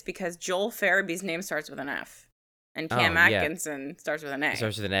 Charlie. It's because Joel Farabee's name starts with an F. And Cam Atkinson starts with an A.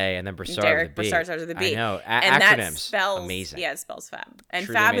 Starts with an A, and then Brassard Derek with a B. Brassard starts with a B. I know. And acronyms. that spells, amazing. Yeah, it spells Fab. And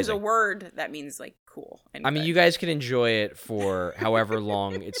Truly Fab is a amazing. word that means, like, cool. And I mean, good. you guys can enjoy it for however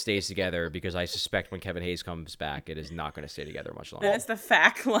long it stays together, because I suspect when Kevin Hayes comes back, it is not going to stay together much longer. That's the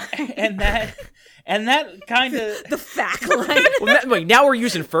fact line. and that kind of The fact line. Wait, now we're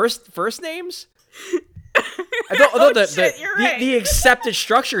using first names? I thought you're right. the accepted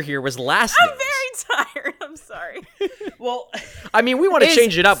structure here was last I'm names. very tired. I'm sorry. well, I mean, we want to Is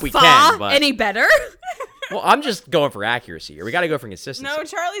change it up, we fa can, but any better? well, I'm just going for accuracy here. We got to go for consistency. No,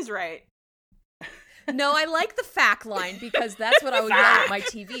 Charlie's right. No, I like the fact line because that's what I would yell at my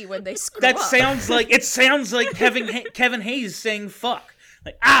TV when they screw that up. sounds like Kevin Hayes saying fuck.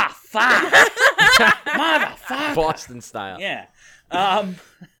 Like, fuck. Motherfucker. Boston style. Yeah.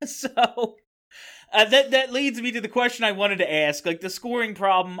 So that leads me to the question I wanted to ask. Like, the scoring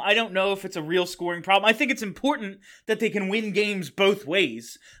problem, I don't know if it's a real scoring problem. I think it's important that they can win games both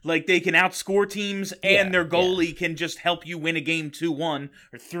ways. Like, they can outscore teams and their goalie can just help you win a game 2-1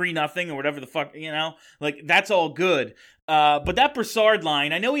 or 3-0 or whatever the fuck, Like, that's all good. But that Brassard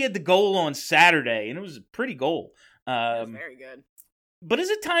line, I know he had the goal on Saturday, and it was a pretty goal. That's very good. But is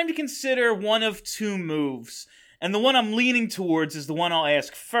it time to consider one of 2 moves? And the one I'm leaning towards is the one I'll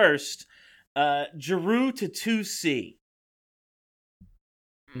ask first. Giroux to 2C.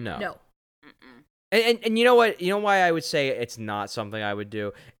 No. And you know what? You know why I would say it's not something I would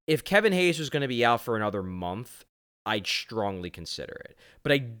do? If Kevin Hayes was going to be out for another month, I'd strongly consider it.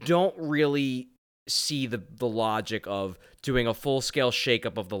 But I don't really see the logic of doing a full-scale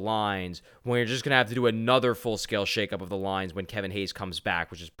shakeup of the lines when you're just going to have to do another full-scale shakeup of the lines when Kevin Hayes comes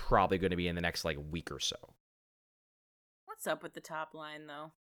back, which is probably going to be in the next week or so. What's up with the top line,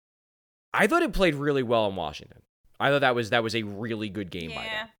 though? I thought it played really well in Washington. I thought that was a really good game by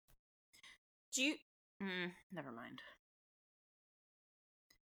them. Do you... never mind.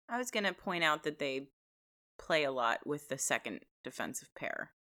 I was going to point out that they play a lot with the second defensive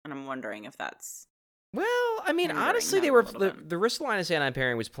pair, and I'm wondering if that's... Well, I mean, Hindering honestly, them they a were little bit. the Ristolainen Sanheim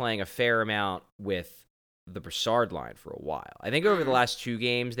pairing was playing a fair amount with the Brassard line for a while. I think over the last 2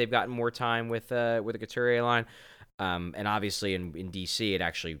 games, they've gotten more time with the Couturier line. And obviously in DC, it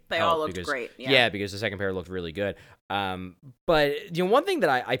actually They helped all looked because, great, yeah. because the second pair looked really good. But one thing that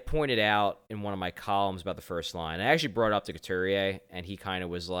I pointed out in one of my columns about the first line, I actually brought it up to Couturier, and he kind of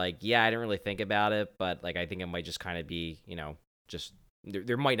was like, "Yeah, I didn't really think about it, but I think it might just kind of be, just."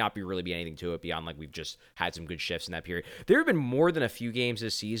 There might not really be anything to it beyond we've just had some good shifts in that period. There have been more than a few games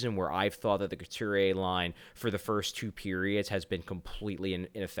this season where I've thought that the Couturier line for the first 2 periods has been completely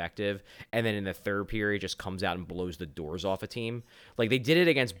ineffective, and then in the third period just comes out and blows the doors off a team. Like, they did it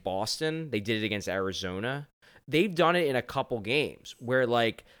against Boston, they did it against Arizona. They've done it in a couple games where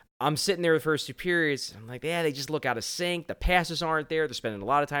I'm sitting there the first 2 periods, I'm like, yeah, they just look out of sync. The passes aren't there. They're spending a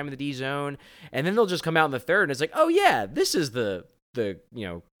lot of time in the D zone, and then they'll just come out in the third, and it's like, oh yeah, this is the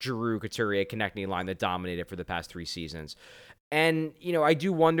Giroux, Couturier, Konechny line that dominated for the past 3 seasons. And, I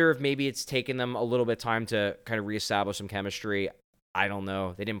do wonder if maybe it's taken them a little bit of time to kind of reestablish some chemistry. I don't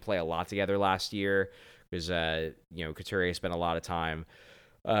know. They didn't play a lot together last year because, Couturier spent a lot of time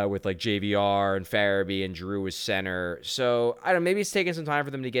with JVR and Farabee, and Giroux was center. So I don't know, maybe it's taken some time for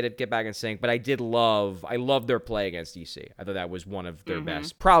them to get back in sync, but I love their play against DC. I thought that was one of their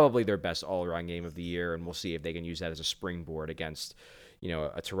best, probably their best all-around game of the year, and we'll see if they can use that as a springboard against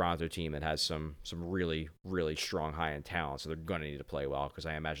a Toronto team that has some really, really strong high-end talent. So they're going to need to play well, because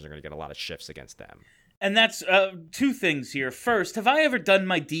I imagine they're going to get a lot of shifts against them. And that's 2 things here. First, have I ever done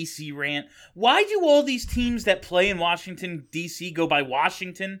my DC rant? Why do all these teams that play in Washington, DC go by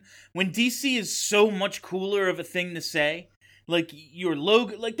Washington when DC is so much cooler of a thing to say? like your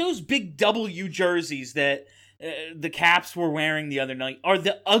logo, like those big W jerseys that the Caps were wearing the other night are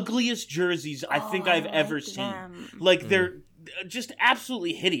the ugliest jerseys I think I've ever seen. Like they're just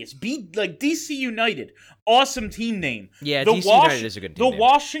absolutely hideous. Be like DC United, awesome team name. Yeah, DC United is a good team The name.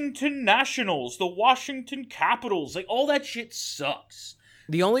 Washington Nationals, the Washington Capitals, like all that shit sucks.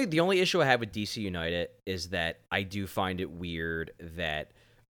 The only issue I have with DC United is that I do find it weird that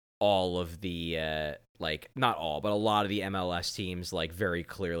all of the like not all, but a lot of the MLS teams like very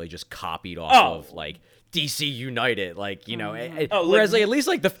clearly just copied off of like DC United, like you know. Whereas like at least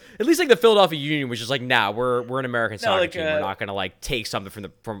like the Philadelphia Union was just like, nah, we're an American soccer team. We're not gonna like take something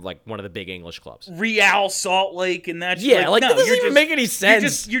from like one of the big English clubs. Real Salt Lake and that. Yeah, like no, that doesn't you're even make any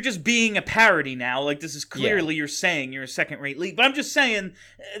sense. You're just being a parody now. Like this is clearly you're saying you're a second-rate league. But I'm just saying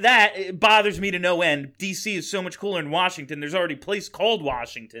that it bothers me to no end. DC is so much cooler than Washington. There's already a place called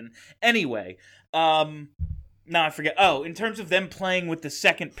Washington. Anyway, now I forget. Oh, in terms of them playing with the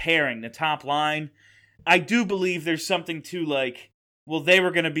second pairing, the top line, I do believe there's something to like, well, they were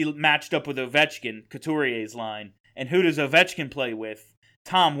going to be matched up with Ovechkin, Couturier's line. And who does Ovechkin play with?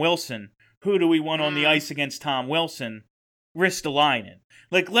 Tom Wilson. Who do we want on the ice against Tom Wilson? Ristolainen.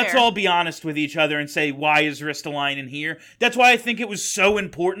 Like, let's all be honest with each other and say, why is Ristolainen here? That's why I think it was so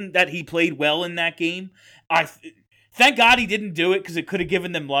important that he played well in that game. Thank God he didn't do it because it could have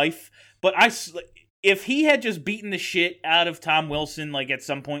given them life. But if he had just beaten the shit out of Tom Wilson, like at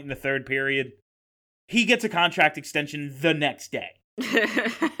some point in the third period, he gets a contract extension the next day.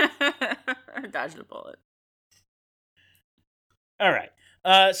 Dodged a bullet. All right.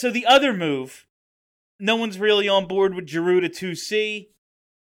 So the other move, no one's really on board with Giroux to 2C.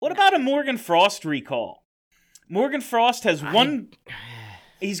 What about a Morgan Frost recall? Morgan Frost has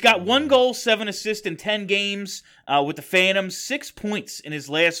he's got 1 goal, 7 assists in 10 games with the Phantoms, 6 points in his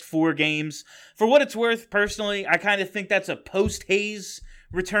last 4 games. For what it's worth, personally, I kind of think that's a post-Hayes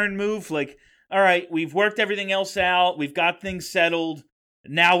return move. Like, all right, we've worked everything else out. We've got things settled.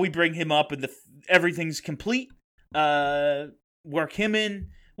 Now we bring him up and everything's complete. Work him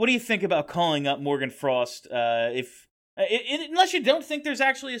in. What do you think about calling up Morgan Frost? Unless you don't think there's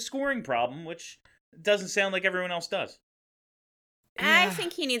actually a scoring problem, which doesn't sound like everyone else does. I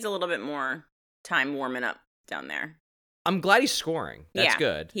think he needs a little bit more time warming up down there. I'm glad he's scoring. That's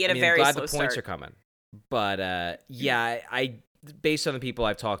good. He had I'm very glad slow the points start. are coming. But I based on the people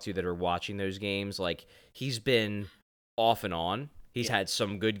I've talked to that are watching those games, like he's been off and on. He's had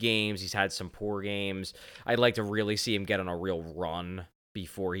some good games. He's had some poor games. I'd like to really see him get on a real run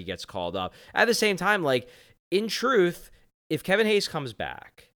before he gets called up. At the same time, like in truth, if Kevin Hayes comes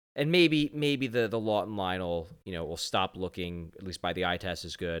back, and maybe the Lawton line will stop looking, at least by the eye test,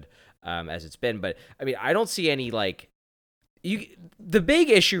 as good as it's been. But I mean, I don't see any like the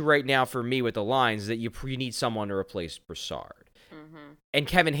big issue right now for me with the lines is that you need someone to replace Brassard. And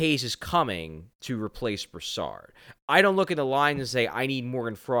Kevin Hayes is coming to replace Brassard. I don't look at the line and say, I need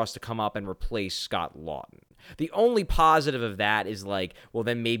Morgan Frost to come up and replace Scott Lawton. The only positive of that is like, well,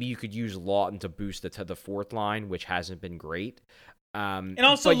 then maybe you could use Lawton to boost the fourth line, which hasn't been great. And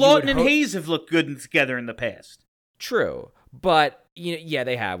also, Lawton and Hayes have looked good together in the past. True. But,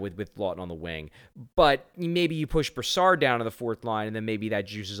 they have with Lawton on the wing. But maybe you push Brassard down to the fourth line, and then maybe that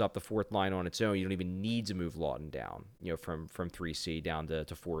juices up the fourth line on its own. You don't even need to move Lawton down, from 3C down to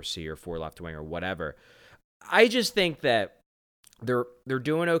 4C or 4 left wing or whatever. I just think that they're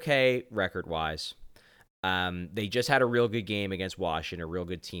doing okay record-wise. They just had a real good game against Washington, a real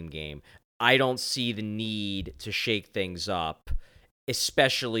good team game. I don't see the need to shake things up,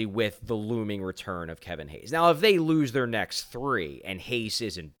 especially with the looming return of Kevin Hayes. Now, if they lose their next 3 and Hayes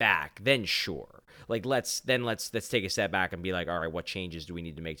isn't back, then sure. Like let's take a step back and be like, all right, what changes do we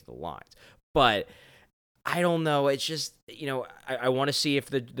need to make to the lines? But I don't know. It's just, I want to see if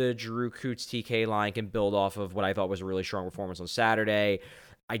the Giroux Coots TK line can build off of what I thought was a really strong performance on Saturday.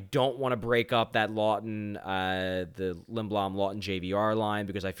 I don't want to break up that Lawton, the Lindblom Lawton JVR line,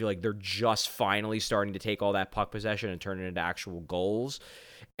 because I feel like they're just finally starting to take all that puck possession and turn it into actual goals.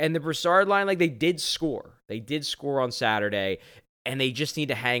 And the Brassard line, like they did score. They did score on Saturday, and they just need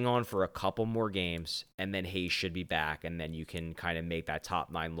to hang on for a couple more games, and then Hayes should be back, and then you can kind of make that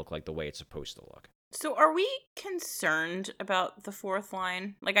top 9 look like the way it's supposed to look. So are we concerned about the fourth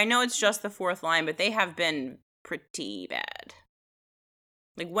line? Like, I know it's just the fourth line, but they have been pretty bad.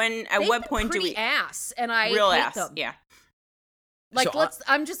 Like at what point do we ass and I real hate ass them. Yeah. Like So,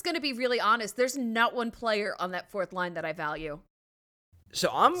 I'm just gonna be really honest. There's not one player on that fourth line that I value.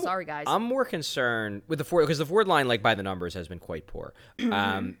 So I'm sorry, guys. I'm more concerned with the fourth because the fourth line, like by the numbers, has been quite poor.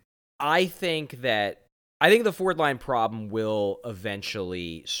 I think that I think the fourth line problem will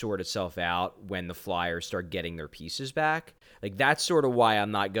eventually sort itself out when the Flyers start getting their pieces back. Like, that's sort of why I'm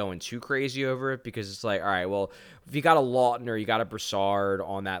not going too crazy over it, because it's like, all right, well, if you got a Lawton or you got a Brassard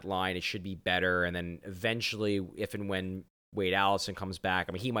on that line, it should be better. And then eventually, if and when Wade Allison comes back,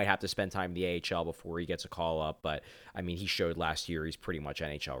 I mean, he might have to spend time in the AHL before he gets a call up. But, I mean, he showed last year he's pretty much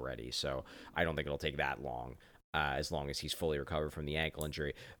NHL ready. So I don't think it'll take that long. As long as he's fully recovered from the ankle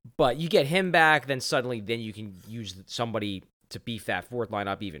injury. But you get him back, then suddenly you can use somebody to beef that fourth line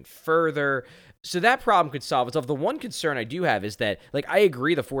up even further. So that problem could solve itself. The one concern I do have is that, like, I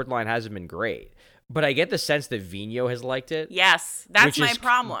agree the fourth line hasn't been great, but I get the sense that Vigneault has liked it. Yes, that's which my is,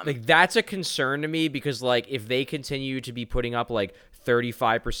 problem. Like, that's a concern to me because, like, if they continue to be putting up, like,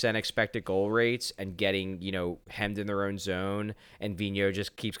 35% expected goal rates and getting, you know, hemmed in their own zone, and Vigneault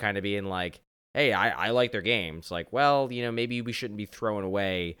just keeps kind of being like, hey, I like their game. It's like, well, you know, maybe we shouldn't be throwing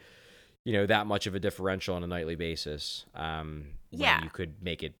away, you know, that much of a differential on a nightly basis. When you could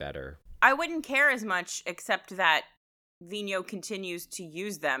make it better. I wouldn't care as much, except that Vigneault continues to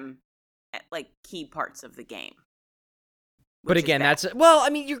use them at, like, key parts of the game. But again, that's, well, I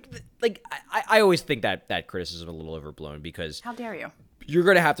mean, you're like, I always think that criticism is a little overblown because how dare you? You're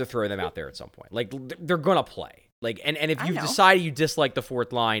going to have to throw them out there at some point. Like, they're going to play. Like, and if you've decided you dislike the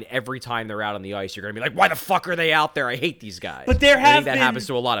fourth line every time they're out on the ice, you're going to be like, why the fuck are they out there? I hate these guys. But I think that happens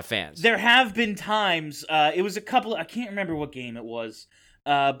to a lot of fans. There have been times, it was a couple, I can't remember what game it was,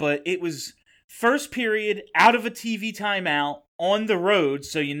 but it was first period, out of a TV timeout, on the road,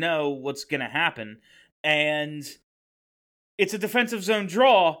 so you know what's going to happen, and it's a defensive zone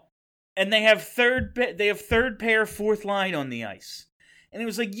draw, and they have third pair fourth line on the ice. And it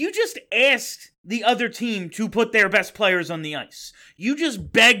was like, you just asked the other team to put their best players on the ice. You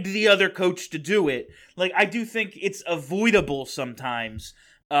just begged the other coach to do it. Like, I do think it's avoidable sometimes,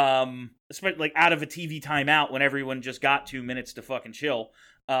 especially like out of a TV timeout when everyone just got 2 minutes to fucking chill.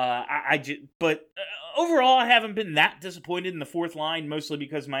 But overall, I haven't been that disappointed in the fourth line, mostly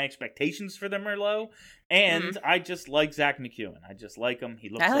because my expectations for them are low. And I just like Zach McEwen. I just like him. He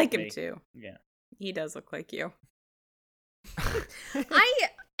looks. I like me. him too. Yeah, he does look like you. I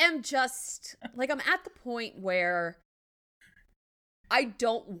am just like, I'm at the point where I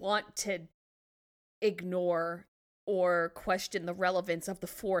don't want to ignore or question the relevance of the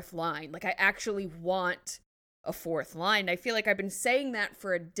fourth line. Like, I actually want a fourth line. I feel like I've been saying that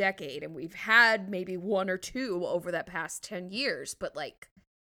for a decade, and we've had maybe one or two over that past 10 years, but like,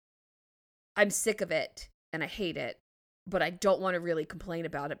 I'm sick of it and I hate it. But I don't want to really complain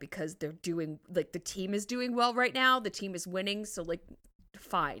about it because they're doing, like, the team is doing well right now. The team is winning. So, like,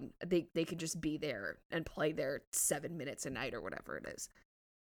 fine. They can just be there and play their 7 minutes a night or whatever it is.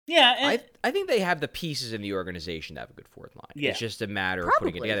 Yeah. And I think they have the pieces in the organization to have a good fourth line. Yeah. It's just a matter of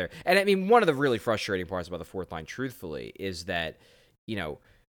putting it together. And I mean, one of the really frustrating parts about the fourth line, truthfully, is that, you know,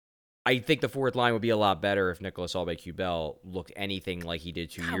 I think the fourth line would be a lot better if Nicolas Aube-Kubel looked anything like he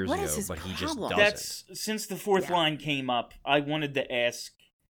did 2 years what ago, is his but he just problem? doesn't. Since the fourth line came up, I wanted to ask,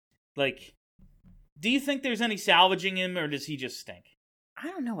 like, do you think there's any salvaging him, or does he just stink? I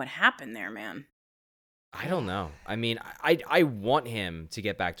don't know what happened there, man. I don't know. I mean, I want him to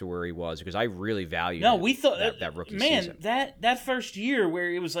get back to where he was because I really value We thought that rookie man, season. that first year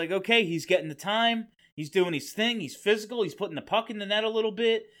where it was like, okay, he's getting the time, he's doing his thing, he's physical, he's putting the puck in the net a little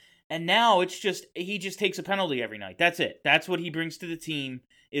bit. And now it's just, he just takes a penalty every night. That's it. That's what he brings to the team.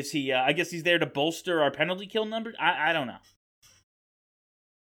 Is he, I guess he's there to bolster our penalty kill numbers? I don't know.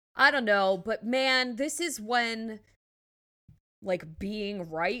 I don't know, but man, this is when, like, being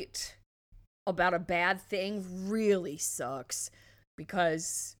right about a bad thing really sucks.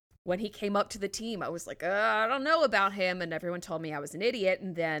 Because when he came up to the team, I was like, I don't know about him. And everyone told me I was an idiot.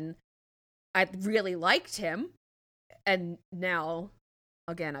 And then I really liked him. And now,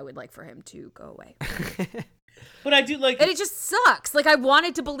 again, I would like for him to go away. But I do like... And it just sucks. Like, I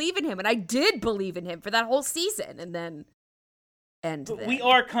wanted to believe in him, and I did believe in him for that whole season, and then... But we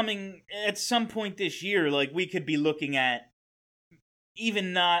are coming, at some point this year, like, we could be looking at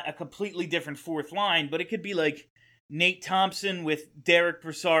even not a completely different fourth line, but it could be like Nate Thompson with Derek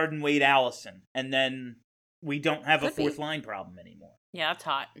Brassard and Wade Allison, and then we don't have a fourth line problem anymore. Yeah, that's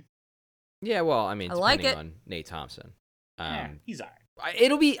hot. Yeah, well, I mean, I like depending it. on Nate Thompson. Yeah, he's all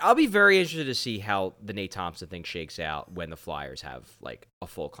right. I'll be very interested to see how the Nate Thompson thing shakes out when the Flyers have, like, a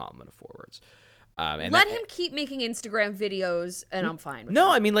full complement of forwards. And Let him keep making Instagram videos, and I'm fine with No,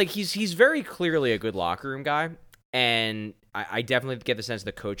 that. I mean, like, he's very clearly a good locker room guy, and I definitely get the sense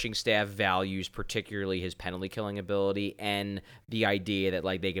the coaching staff values particularly his penalty killing ability and the idea that,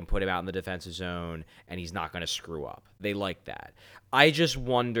 like, they can put him out in the defensive zone and he's not going to screw up. They like that. I just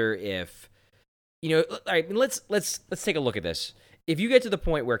wonder if all right, let's take a look at this. If you get to the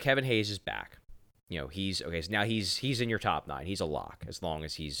point where Kevin Hayes is back, he's okay. So now he's in your top 9. He's a lock as long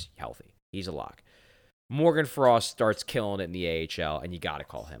as he's healthy. He's a lock. Morgan Frost starts killing it in the AHL, and you got to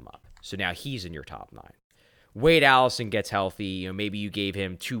call him up. So now he's in your top 9. Wade Allison gets healthy. Maybe you gave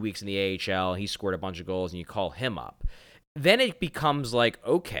him 2 weeks in the AHL, and he scored a bunch of goals, and you call him up. Then it becomes like,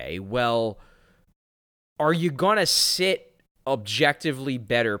 okay, well, are you gonna sit objectively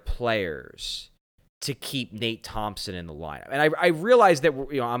better players to keep Nate Thompson in the lineup? And I realize that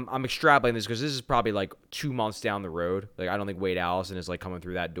I'm extrapolating this because this is probably like 2 months down the road. Like, I don't think Wade Allison is like coming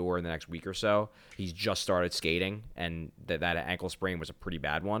through that door in the next week or so. He's just started skating, and that ankle sprain was a pretty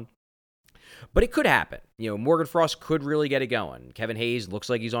bad one. But it could happen. Morgan Frost could really get it going. Kevin Hayes looks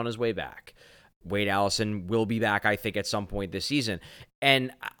like he's on his way back. Wade Allison will be back, I think, at some point this season.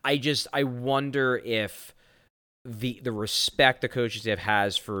 And I wonder if the respect the coaching staff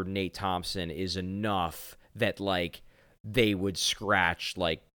has for Nate Thompson is enough that, like, they would scratch,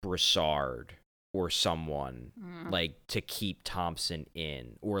 like, Brassard or someone, like, to keep Thompson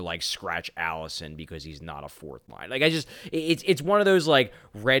in, or, like, scratch Allison because he's not a fourth line. Like, it's one of those, like,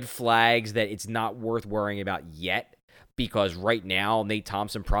 red flags that it's not worth worrying about yet, because right now Nate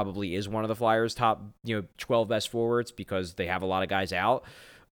Thompson probably is one of the Flyers' top 12 best forwards because they have a lot of guys out.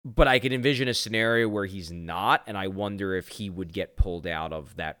 But I can envision a scenario where he's not, and I wonder if he would get pulled out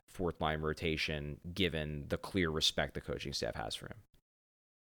of that fourth line rotation given the clear respect the coaching staff has for him.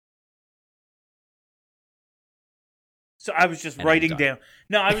 So I was just writing down.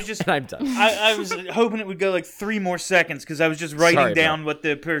 No, I was just. I'm done. I was hoping it would go like 3 more seconds because I was just writing Sorry, down what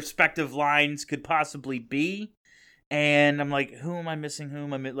the perspective lines could possibly be, and I'm like, who am I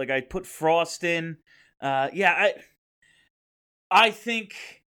missing? Like, I put Frost in. I think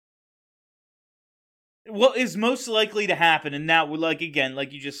what is most likely to happen, and now we're like, again,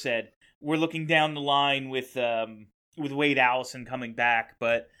 like you just said, we're looking down the line with Wade Allison coming back,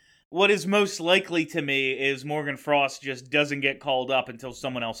 but what is most likely to me is Morgan Frost just doesn't get called up until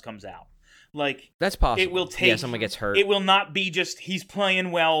someone else comes out. Like, that's possible. It will take. Someone gets hurt. It will not be just he's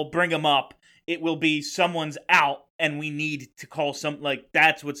playing well, bring him up. It will be someone's out, and we need to call some. Like,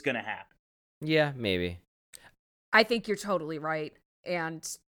 that's what's going to happen. Yeah, maybe. I think you're totally right. And,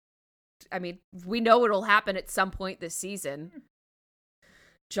 I mean, we know it'll happen at some point this season.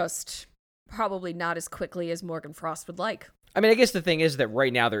 Just probably not as quickly as Morgan Frost would like. I mean, I guess the thing is that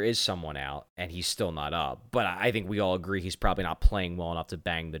right now there is someone out, and he's still not up. But I think we all agree he's probably not playing well enough to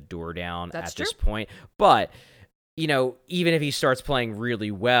bang the door down at this point. But, even if he starts playing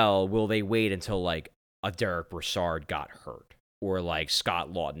really well, will they wait until, like, a Derek Brassard got hurt? Or, like, Scott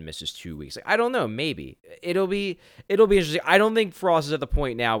Lawton misses 2 weeks? Like, I don't know. Maybe. It'll be interesting. I don't think Frost is at the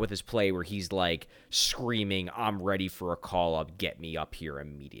point now with his play where he's, like, screaming, I'm ready for a call-up, get me up here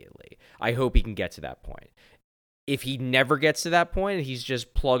immediately. I hope he can get to that point. If he never gets to that point and he's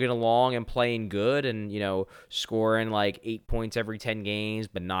just plugging along and playing good and, scoring like 8 points every 10 games,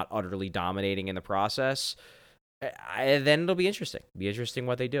 but not utterly dominating in the process, then it'll be interesting. It'll be interesting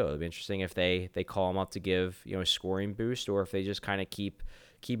what they do. It'll be interesting if they call him up to give, a scoring boost, or if they just kind of keep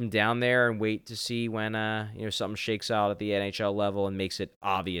him down there and wait to see when, something shakes out at the NHL level and makes it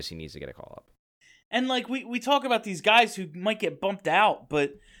obvious he needs to get a call up. And, like, we talk about these guys who might get bumped out,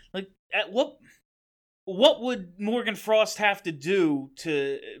 but, like, at what would Morgan Frost have to do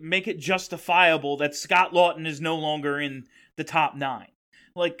to make it justifiable that Scott Lawton is no longer in the top 9?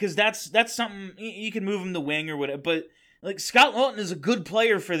 Like, because that's something, you can move him to wing or whatever, but, like, Scott Lawton is a good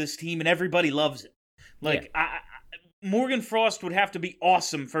player for this team and everybody loves him. Like, yeah. Morgan Frost would have to be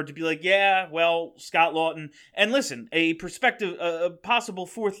awesome for it to be like, yeah, well, Scott Lawton. And listen, a possible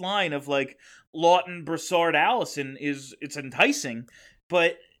fourth line of, like, Lawton, Brassard, Allison it's enticing,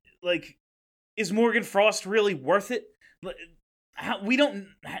 but, like, is Morgan Frost really worth it? We don't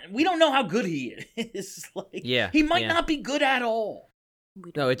know how good he is. Like, he might not be good at all.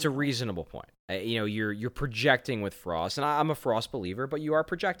 No, it's a reasonable point. You're projecting with Frost, and I'm a Frost believer, but you are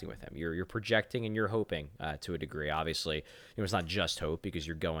projecting with him. You're projecting and you're hoping to a degree. Obviously, it's not just hope because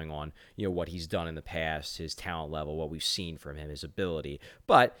you're going on what he's done in the past, his talent level, what we've seen from him, his ability.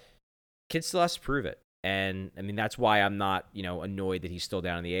 But kid still has to prove it. And, I mean, that's why I'm not, annoyed that he's still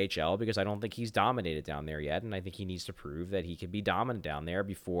down in the AHL, because I don't think he's dominated down there yet, and I think he needs to prove that he can be dominant down there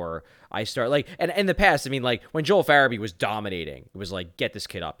before I start, like, and in the past, I mean, like, when Joel Farabee was dominating, it was like, get this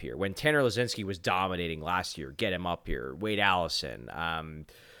kid up here. When Tanner Laczynski was dominating last year, get him up here. Wade Allison,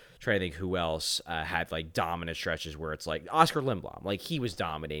 trying to think who else had, like, dominant stretches where it's like Oscar Lindblom. Like, he was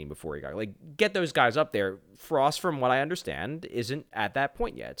dominating before he got... Like, get those guys up there. Frost, from what I understand, isn't at that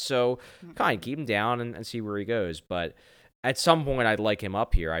point yet. So, kind of keep him down and see where he goes. But at some point I'd like him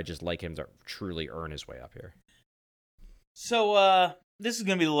up here. I just like him to truly earn his way up here. So, this is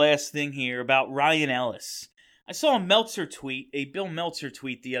going to be the last thing here about Ryan Ellis. I saw a Bill Meltzer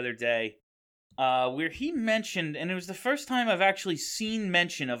tweet the other day, where he mentioned, and it was the first time I've actually seen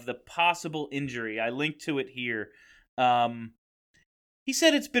mention of the possible injury. I linked to it here. He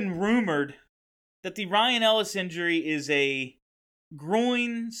said it's been rumored that the Ryan Ellis injury is a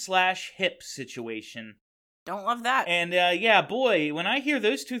groin/hip situation. Don't love that. And, yeah, boy, when I hear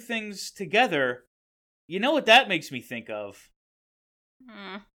those two things together, you know what that makes me think of?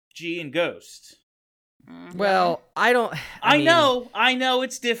 G and Ghost. Well, I don't. I mean, know,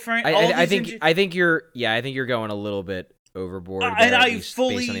 it's different. I think you're going a little bit overboard. And there, at I least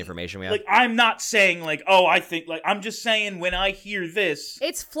fully based on the information we have. like. I'm not saying like, oh, I think like. I'm just saying when I hear this,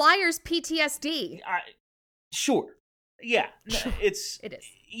 It's Flyers PTSD. sure, yeah, It is.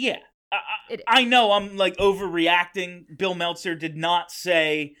 yeah. It is. I know I'm like overreacting. Bill Meltzer did not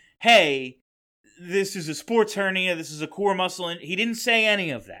say, "Hey, this is a sports hernia. This is a core muscle," and he didn't say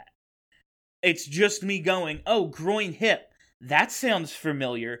any of that. It's just me going, "Oh, groin hip. That sounds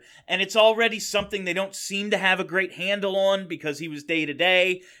familiar." And it's already something they don't seem to have a great handle on because he was day to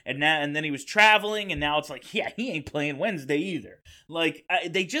day, and then he was traveling, and now it's like, yeah, he ain't playing Wednesday either. Like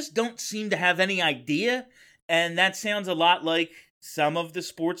they just don't seem to have any idea, and that sounds a lot like some of the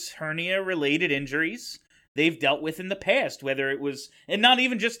sports hernia related injuries they've dealt with in the past, whether it was, and not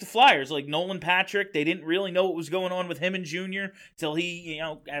even just the Flyers, like Nolan Patrick, they didn't really know what was going on with him and Junior till he,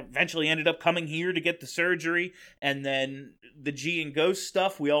 eventually ended up coming here to get the surgery, and then the G and Ghost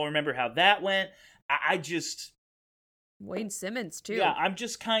stuff, we all remember how that went. I just... Wayne Simmons, too. Yeah, I'm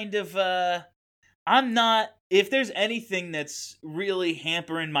just kind of, I'm not, if there's anything that's really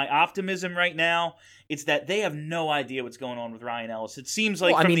hampering my optimism right now, it's that they have no idea what's going on with Ryan Ellis. It seems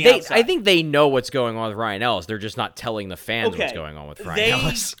like from the outside. I think they know what's going on with Ryan Ellis. They're just not telling the fans what's going on with Ryan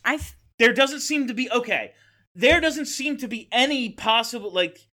Ellis. There doesn't seem to be any possible,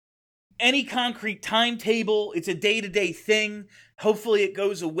 like, any concrete timetable. It's a day-to-day thing. Hopefully it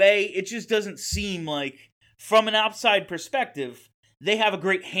goes away. It just doesn't seem like, from an outside perspective, they have a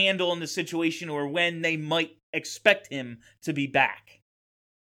great handle on the situation or when they might expect him to be back.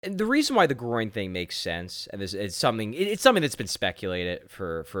 And the reason why the groin thing makes sense, and it's something that's been speculated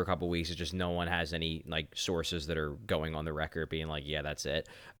for a couple of weeks. It's just no one has any like sources that are going on the record being like, yeah, that's it.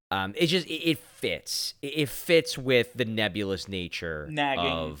 It fits. It fits with the nebulous nature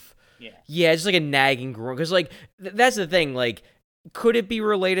of it's like a nagging groin. Because like that's the thing. Like, could it be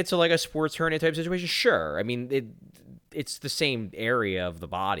related to like a sports hernia type situation? Sure. I mean, it's the same area of the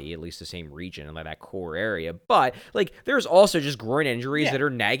body, at least the same region and like that core area. But like, there's also just groin injuries that are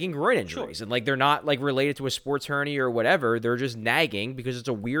nagging groin injuries, and like they're not like related to a sports hernia or whatever. They're just nagging because it's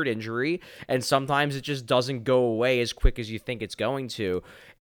a weird injury, and sometimes it just doesn't go away as quick as you think it's going to.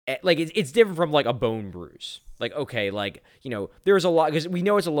 Like it's different from like a bone bruise. Like, okay, like, there's a lot, because we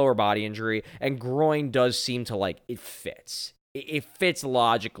know it's a lower body injury, and groin does seem to like it fits. It fits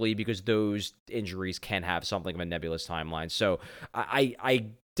logically because those injuries can have something of a nebulous timeline. So I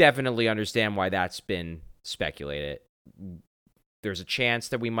definitely understand why that's been speculated. There's a chance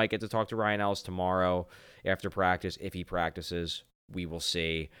that we might get to talk to Ryan Ellis tomorrow after practice. If he practices, we will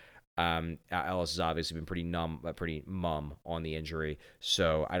see. Ellis has obviously been pretty mum on the injury,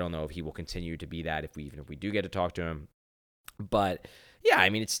 so I don't know if he will continue to be that even if we do get to talk to him. But yeah,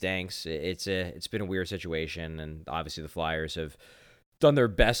 I mean, it stinks. It's been a weird situation, and obviously the Flyers have done their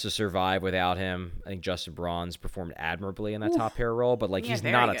best to survive without him. I think Justin Braun's performed admirably in that top pair role, but like he's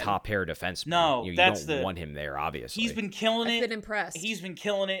not a top pair defenseman. No, you don't want him there. Obviously, he's been killing it. I've been impressed. He's been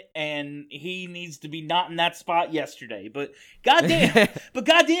killing it, and he needs to be not in that spot yesterday. But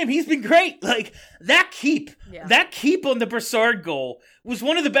goddamn, he's been great. Like that keep on the Brassard goal was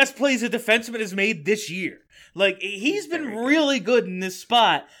one of the best plays a defenseman has made this year. Like, he's been really good in this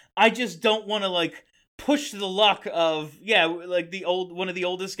spot. I just don't want to, like, push the luck of, like, one of the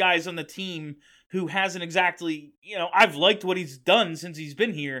oldest guys on the team who hasn't exactly, I've liked what he's done since he's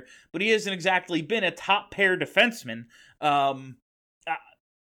been here, but he hasn't exactly been a top pair defenseman.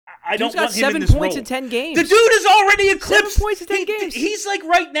 I don't want him in this role. 7 points in 10 games. The dude has already eclipsed 7 points in 10 games. He's like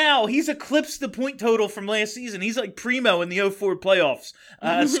right now. He's eclipsed the point total from last season. He's like primo in the 04 playoffs,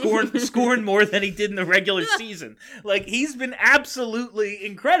 scoring more than he did in the regular season. Like he's been absolutely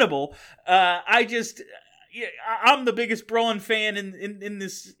incredible. I'm the biggest Braun fan in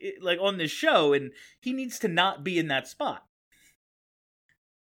this like on this show, and he needs to not be in that spot.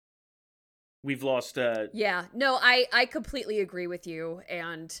 We've lost. I completely agree with you,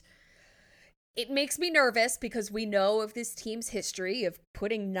 and it makes me nervous because we know of this team's history of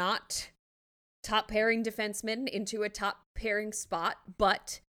putting not top pairing defenseman into a top pairing spot,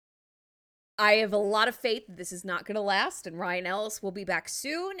 but I have a lot of faith that this is not going to last, and Ryan Ellis will be back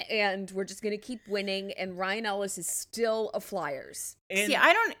soon, and we're just going to keep winning, and Ryan Ellis is still a Flyers. And See,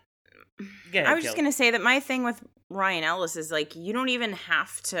 I don't. Go ahead, I was just Kelly. gonna say that my thing with Ryan Ellis is like you don't even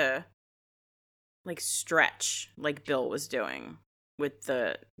have to like stretch like Bill was doing with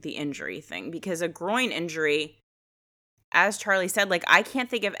the injury thing, because a groin injury, as Charlie said, like I can't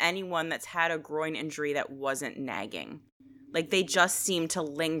think of anyone that's had a groin injury that wasn't nagging. Like they just seem to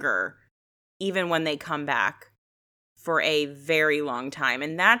linger even when they come back for a very long time,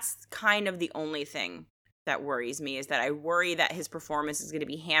 and that's kind of the only thing that worries me, is that I worry that his performance is going to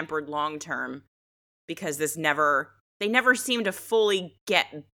be hampered long term because they never seem to fully get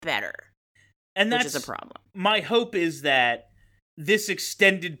better, And which that's is a problem. my hope, is that this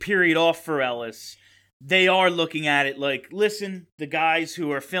extended period off for Ellis, they are looking at it like, listen, the guys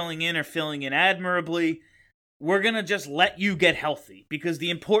who are filling in admirably. We're going to just let you get healthy, because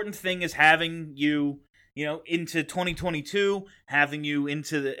the important thing is having you, into 2022, having you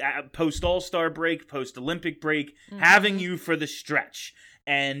into the post All-Star break, post Olympic break, having you for the stretch.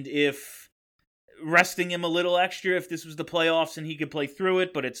 And if resting him a little extra, if this was the playoffs and he could play through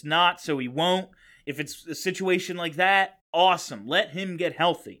it, but it's not, so he won't. If it's a situation like that, awesome. Let him get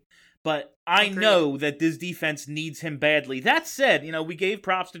healthy. But I Agreed. know that this defense needs him badly. That said, we gave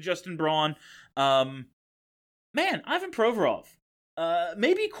props to Justin Braun. Man, Ivan Provorov,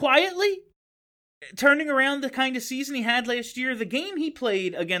 maybe quietly turning around the kind of season he had last year. The game he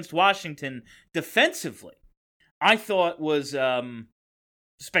played against Washington defensively, I thought was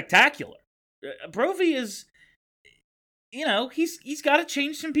spectacular. Provy is, he's got to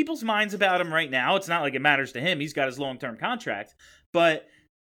change some people's minds about him right now. It's not like it matters to him. He's got his long-term contract. But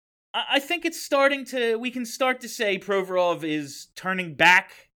I think we can start to say Provorov is turning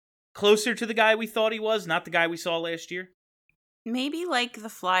back closer to the guy we thought he was, not the guy we saw last year. Maybe like the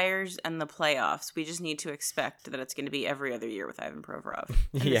Flyers and the playoffs, we just need to expect that it's going to be every other year with Ivan Provorov.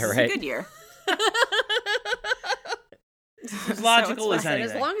 And Yeah, this right. is a good year. As logical So as it's And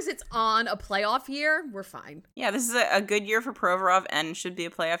anything. as long as it's on a playoff year, we're fine. Yeah, this is a good year for Provorov and should be a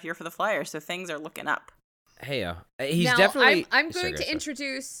playoff year for the Flyers, so things are looking up. Hey, he's now, definitely. I'm Sorry, going go, to sorry.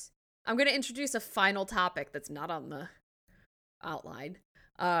 introduce. I'm going to introduce a final topic that's not on the outline.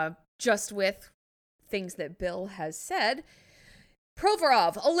 Just with things that Bill has said.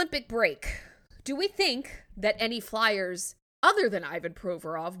 Provorov, Olympic break. Do we think that any Flyers other than Ivan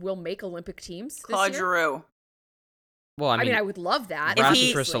Provorov will make Olympic teams this Claude year? Giroux. Well, I mean, I would love that. If Rasmus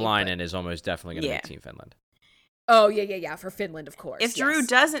he- Ristolainen is almost definitely going to Yeah. make Team Finland. Oh, yeah, for Finland, of course. If Giroux yes.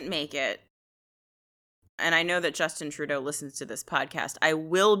 doesn't make it, and I know that Justin Trudeau listens to this podcast, I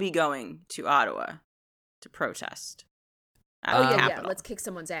will be going to Ottawa to protest. At Oh, the yeah, Capitol. let's kick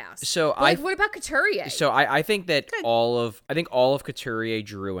someone's ass. So But, like, what about Couturier? I think that Good. all of Couturier,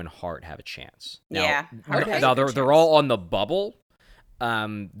 Drew, and Hart have a chance. Now, Yeah, Hart has now a good they're all on the bubble.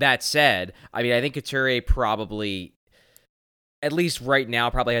 That said, I mean, I think Couturier probably, at least right now,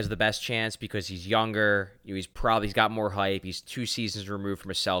 probably has the best chance because he's younger. He's got more hype. He's 2 seasons removed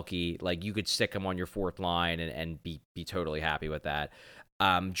from a Selke. Like, you could stick him on your fourth line and be totally happy with that.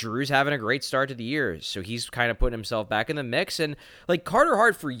 Drew's having a great start to the year, so he's kind of putting himself back in the mix. And like Carter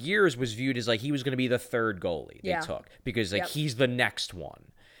Hart for years was viewed as like he was going to be the third goalie they took because like Yep. he's the next one.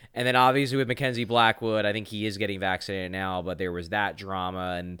 And then obviously with Mackenzie Blackwood, I think he is getting vaccinated now, but there was that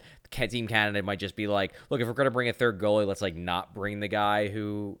drama, and Team Canada might just be like, look, if we're going to bring a third goalie, let's like not bring the guy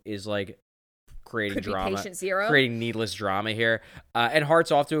who is like creating Could be drama, patient zero. creating needless drama here. And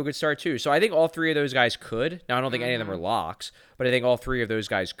Hart's off to a good start too. So I think all 3 of those guys could. Now I don't think any of them are locks, but I think all 3 of those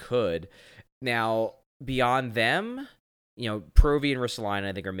guys could. Now beyond them, Provy and Ristolainen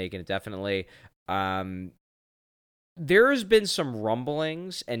I think are making it definitely. There's been some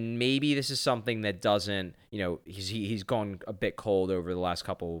rumblings, and maybe this is something that doesn't, he's gone a bit cold over the last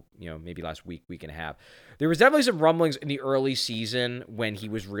couple, maybe last week and a half. There was definitely some rumblings in the early season when he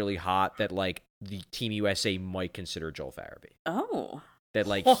was really hot that like the Team USA might consider Joel Farabee. Oh. That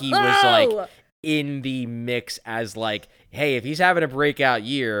like he was like in the mix as like, hey, if he's having a breakout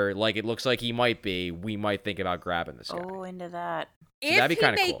year, like it looks like he might be, we might think about grabbing this guy. Oh, into that. If that'd be he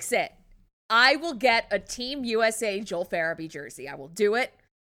kinda cool. makes it, I will get a Team USA Joel Farabee jersey. I will do it.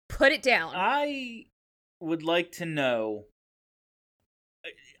 Put it down. I would like to know.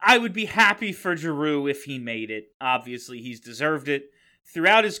 I would be happy for Giroux if he made it. Obviously, he's deserved it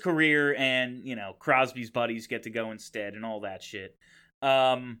throughout his career, and, Crosby's buddies get to go instead and all that shit.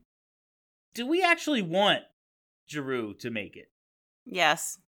 Do we actually want Giroux to make it?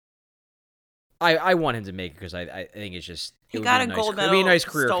 Yes. I want him to make it because I think it's just He it would got be a nice, gold it'd medal be a nice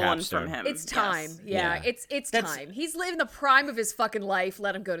career stolen capstone. from him. It's time. Yes. Yeah, Yeah. it's That's- time. He's living the prime of his fucking life.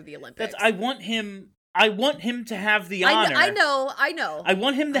 Let him go to the Olympics. I want him to have the I honor. know. I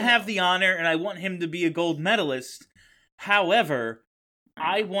want him to I have know. the honor, and I want him to be a gold medalist. However,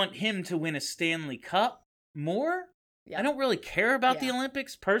 I want him to win a Stanley Cup more. Yeah. I don't really care about the Yeah.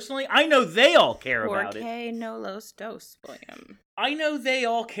 Olympics personally. I know they all care about it. Jorge no los dos, William. I know they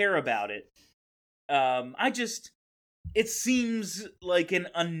all care about it. It seems like an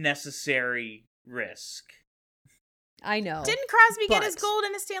unnecessary risk. I know. Didn't Crosby get his But- gold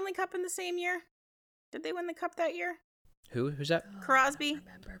in the Stanley Cup in the same year? Did they win the cup that year? Who's that? Crosby? I don't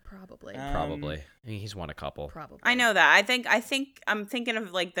remember probably. Probably. I mean, he's won a couple. Probably. I know that. I think I'm thinking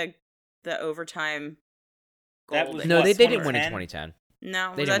of like the overtime That gold. was No, what, they didn't win in 2010? 2010.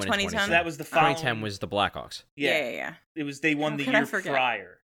 No, They was didn't that win in 2010? So that was the following. 2010 was the Blackhawks. Yeah. It was they won How the could I year forget?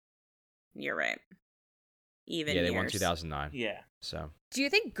 prior. You're right. Even Yeah, they years. won 2009. Yeah. So Do you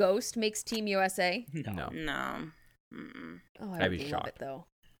think Ghost makes Team USA? no, No. Mm-mm. Oh, I'd I'd be love shocked. it though.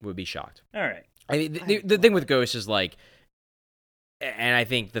 would be shocked. All right. I mean, I the love thing with it. Ghost is like, and I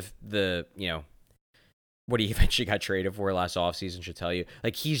think the what he eventually got traded for last offseason should tell you,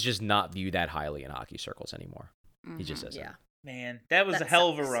 like, he's just not viewed that highly in hockey circles anymore. He just isn't. Yeah. Man, that was That a hell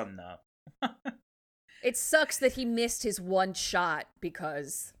of a sucks. run, though. It sucks that he missed his one shot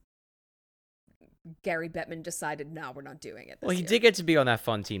because Gary Bettman decided, no, we're not doing it. This Well, he year. did get to be on that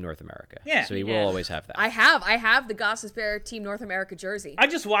fun Team North America. Yeah, So he he will did. always have that. I have the Gossip Bear Team North America jersey. I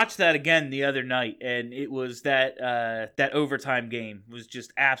just watched that again the other night, and it was that overtime game was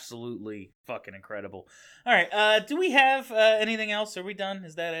just absolutely fucking incredible. All right, do we have anything else? Are we done?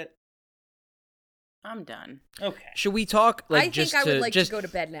 Is that it? I'm done. Okay. Should we talk? Like, I just think I would like just, to go to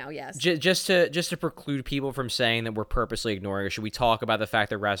bed now. Yes. Just to preclude people from saying that we're purposely ignoring it, should we talk about the fact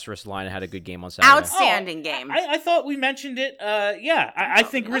that Rasmus Ristolainen had a good game on Saturday? Outstanding game. I thought we mentioned it. I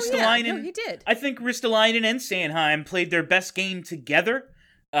think Oh, yeah. Ristolainen. No, he did. I think Ristolainen and Sanheim played their best game together.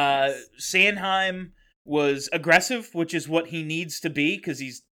 Sanheim was aggressive, which is what he needs to be because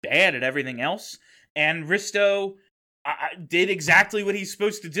he's bad at everything else. And Risto did exactly what he's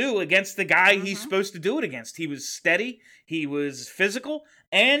supposed to do against the guy he's supposed to do it against. He was steady, he was physical,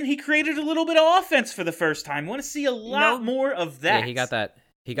 and he created a little bit of offense for the first time. Want to see a lot more of that. Yeah, he got that.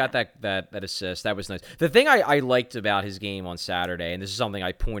 He got that assist. That was nice. The thing I liked about his game on Saturday, and this is something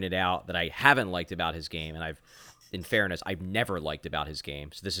I pointed out that I haven't liked about his game, and in fairness, I've never liked about his game.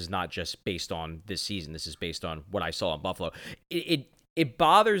 So this is not just based on this season. This is based on what I saw in Buffalo. It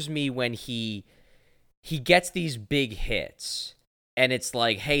bothers me when he gets these big hits, and it's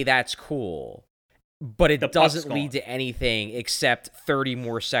like, hey, that's cool, but it The puck's doesn't gone. lead to anything except 30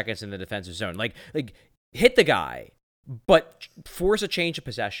 more seconds in the defensive zone. Like hit the guy, but force a change of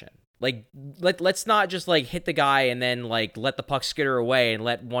possession. Like, let's not just, like, hit the guy and then, like, let the puck skitter away and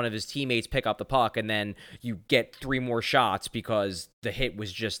let one of his teammates pick up the puck, and then you get 3 more shots because the hit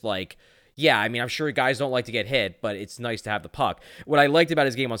was just, like, yeah, I mean, I'm sure guys don't like to get hit, but it's nice to have the puck. What I liked about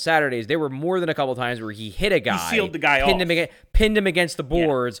his game on Saturday is there were more than a couple times where he hit a guy, sealed the guy pinned off. pinned him against the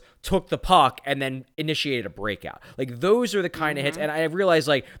boards, took the puck, and then initiated a breakout. Like, those are the kind of hits, and I realize,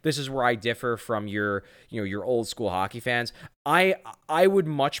 like, this is where I differ from your old school hockey fans. I would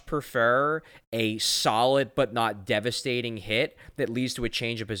much prefer a solid but not devastating hit that leads to a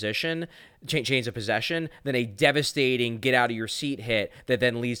change of possession than a devastating get out of your seat hit that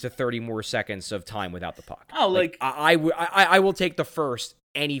then leads to 30 more seconds of time without the puck. Oh, like- I will take the first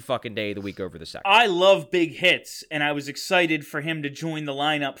any fucking day of the week over the second. I love big hits, and I was excited for him to join the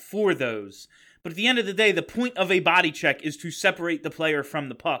lineup for those. But at the end of the day, the point of a body check is to separate the player from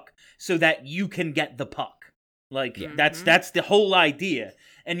the puck so that you can get the puck. Like, that's the whole idea.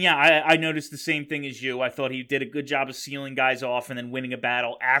 And yeah, I noticed the same thing as you. I thought he did a good job of sealing guys off and then winning a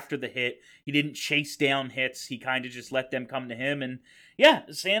battle after the hit. He didn't chase down hits. He kind of just let them come to him. And yeah,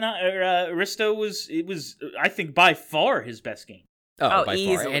 Risto was I think by far his best game. Oh, by far.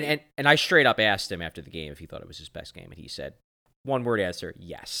 easily. And I straight up asked him after the game if he thought it was his best game, and he said, one word answer,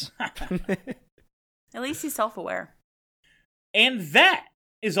 yes. At least he's self-aware. And that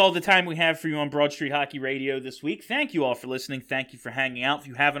is all the time we have for you on Broad Street Hockey Radio this week. Thank you all for listening. Thank you for hanging out. If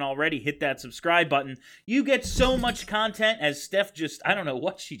you haven't already, hit that subscribe button. You get so much content as Steph I don't know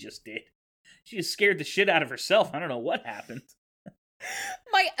what she just did. She just scared the shit out of herself. I don't know what happened.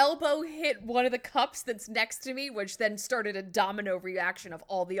 My elbow hit one of the cups that's next to me, which then started a domino reaction of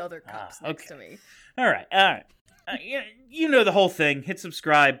all the other cups next to me. All right. You know the whole thing. Hit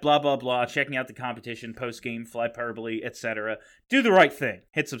subscribe, blah, blah, blah. Checking out the competition, post-game, Flyperbole, etc. Do the right thing.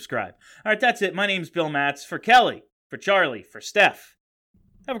 Hit subscribe. All right, that's it. My name's Bill Matz. For Kelly, for Charlie, for Steph,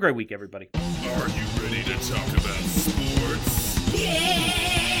 Have a great week, everybody. Are you ready to talk about sports? Yeah!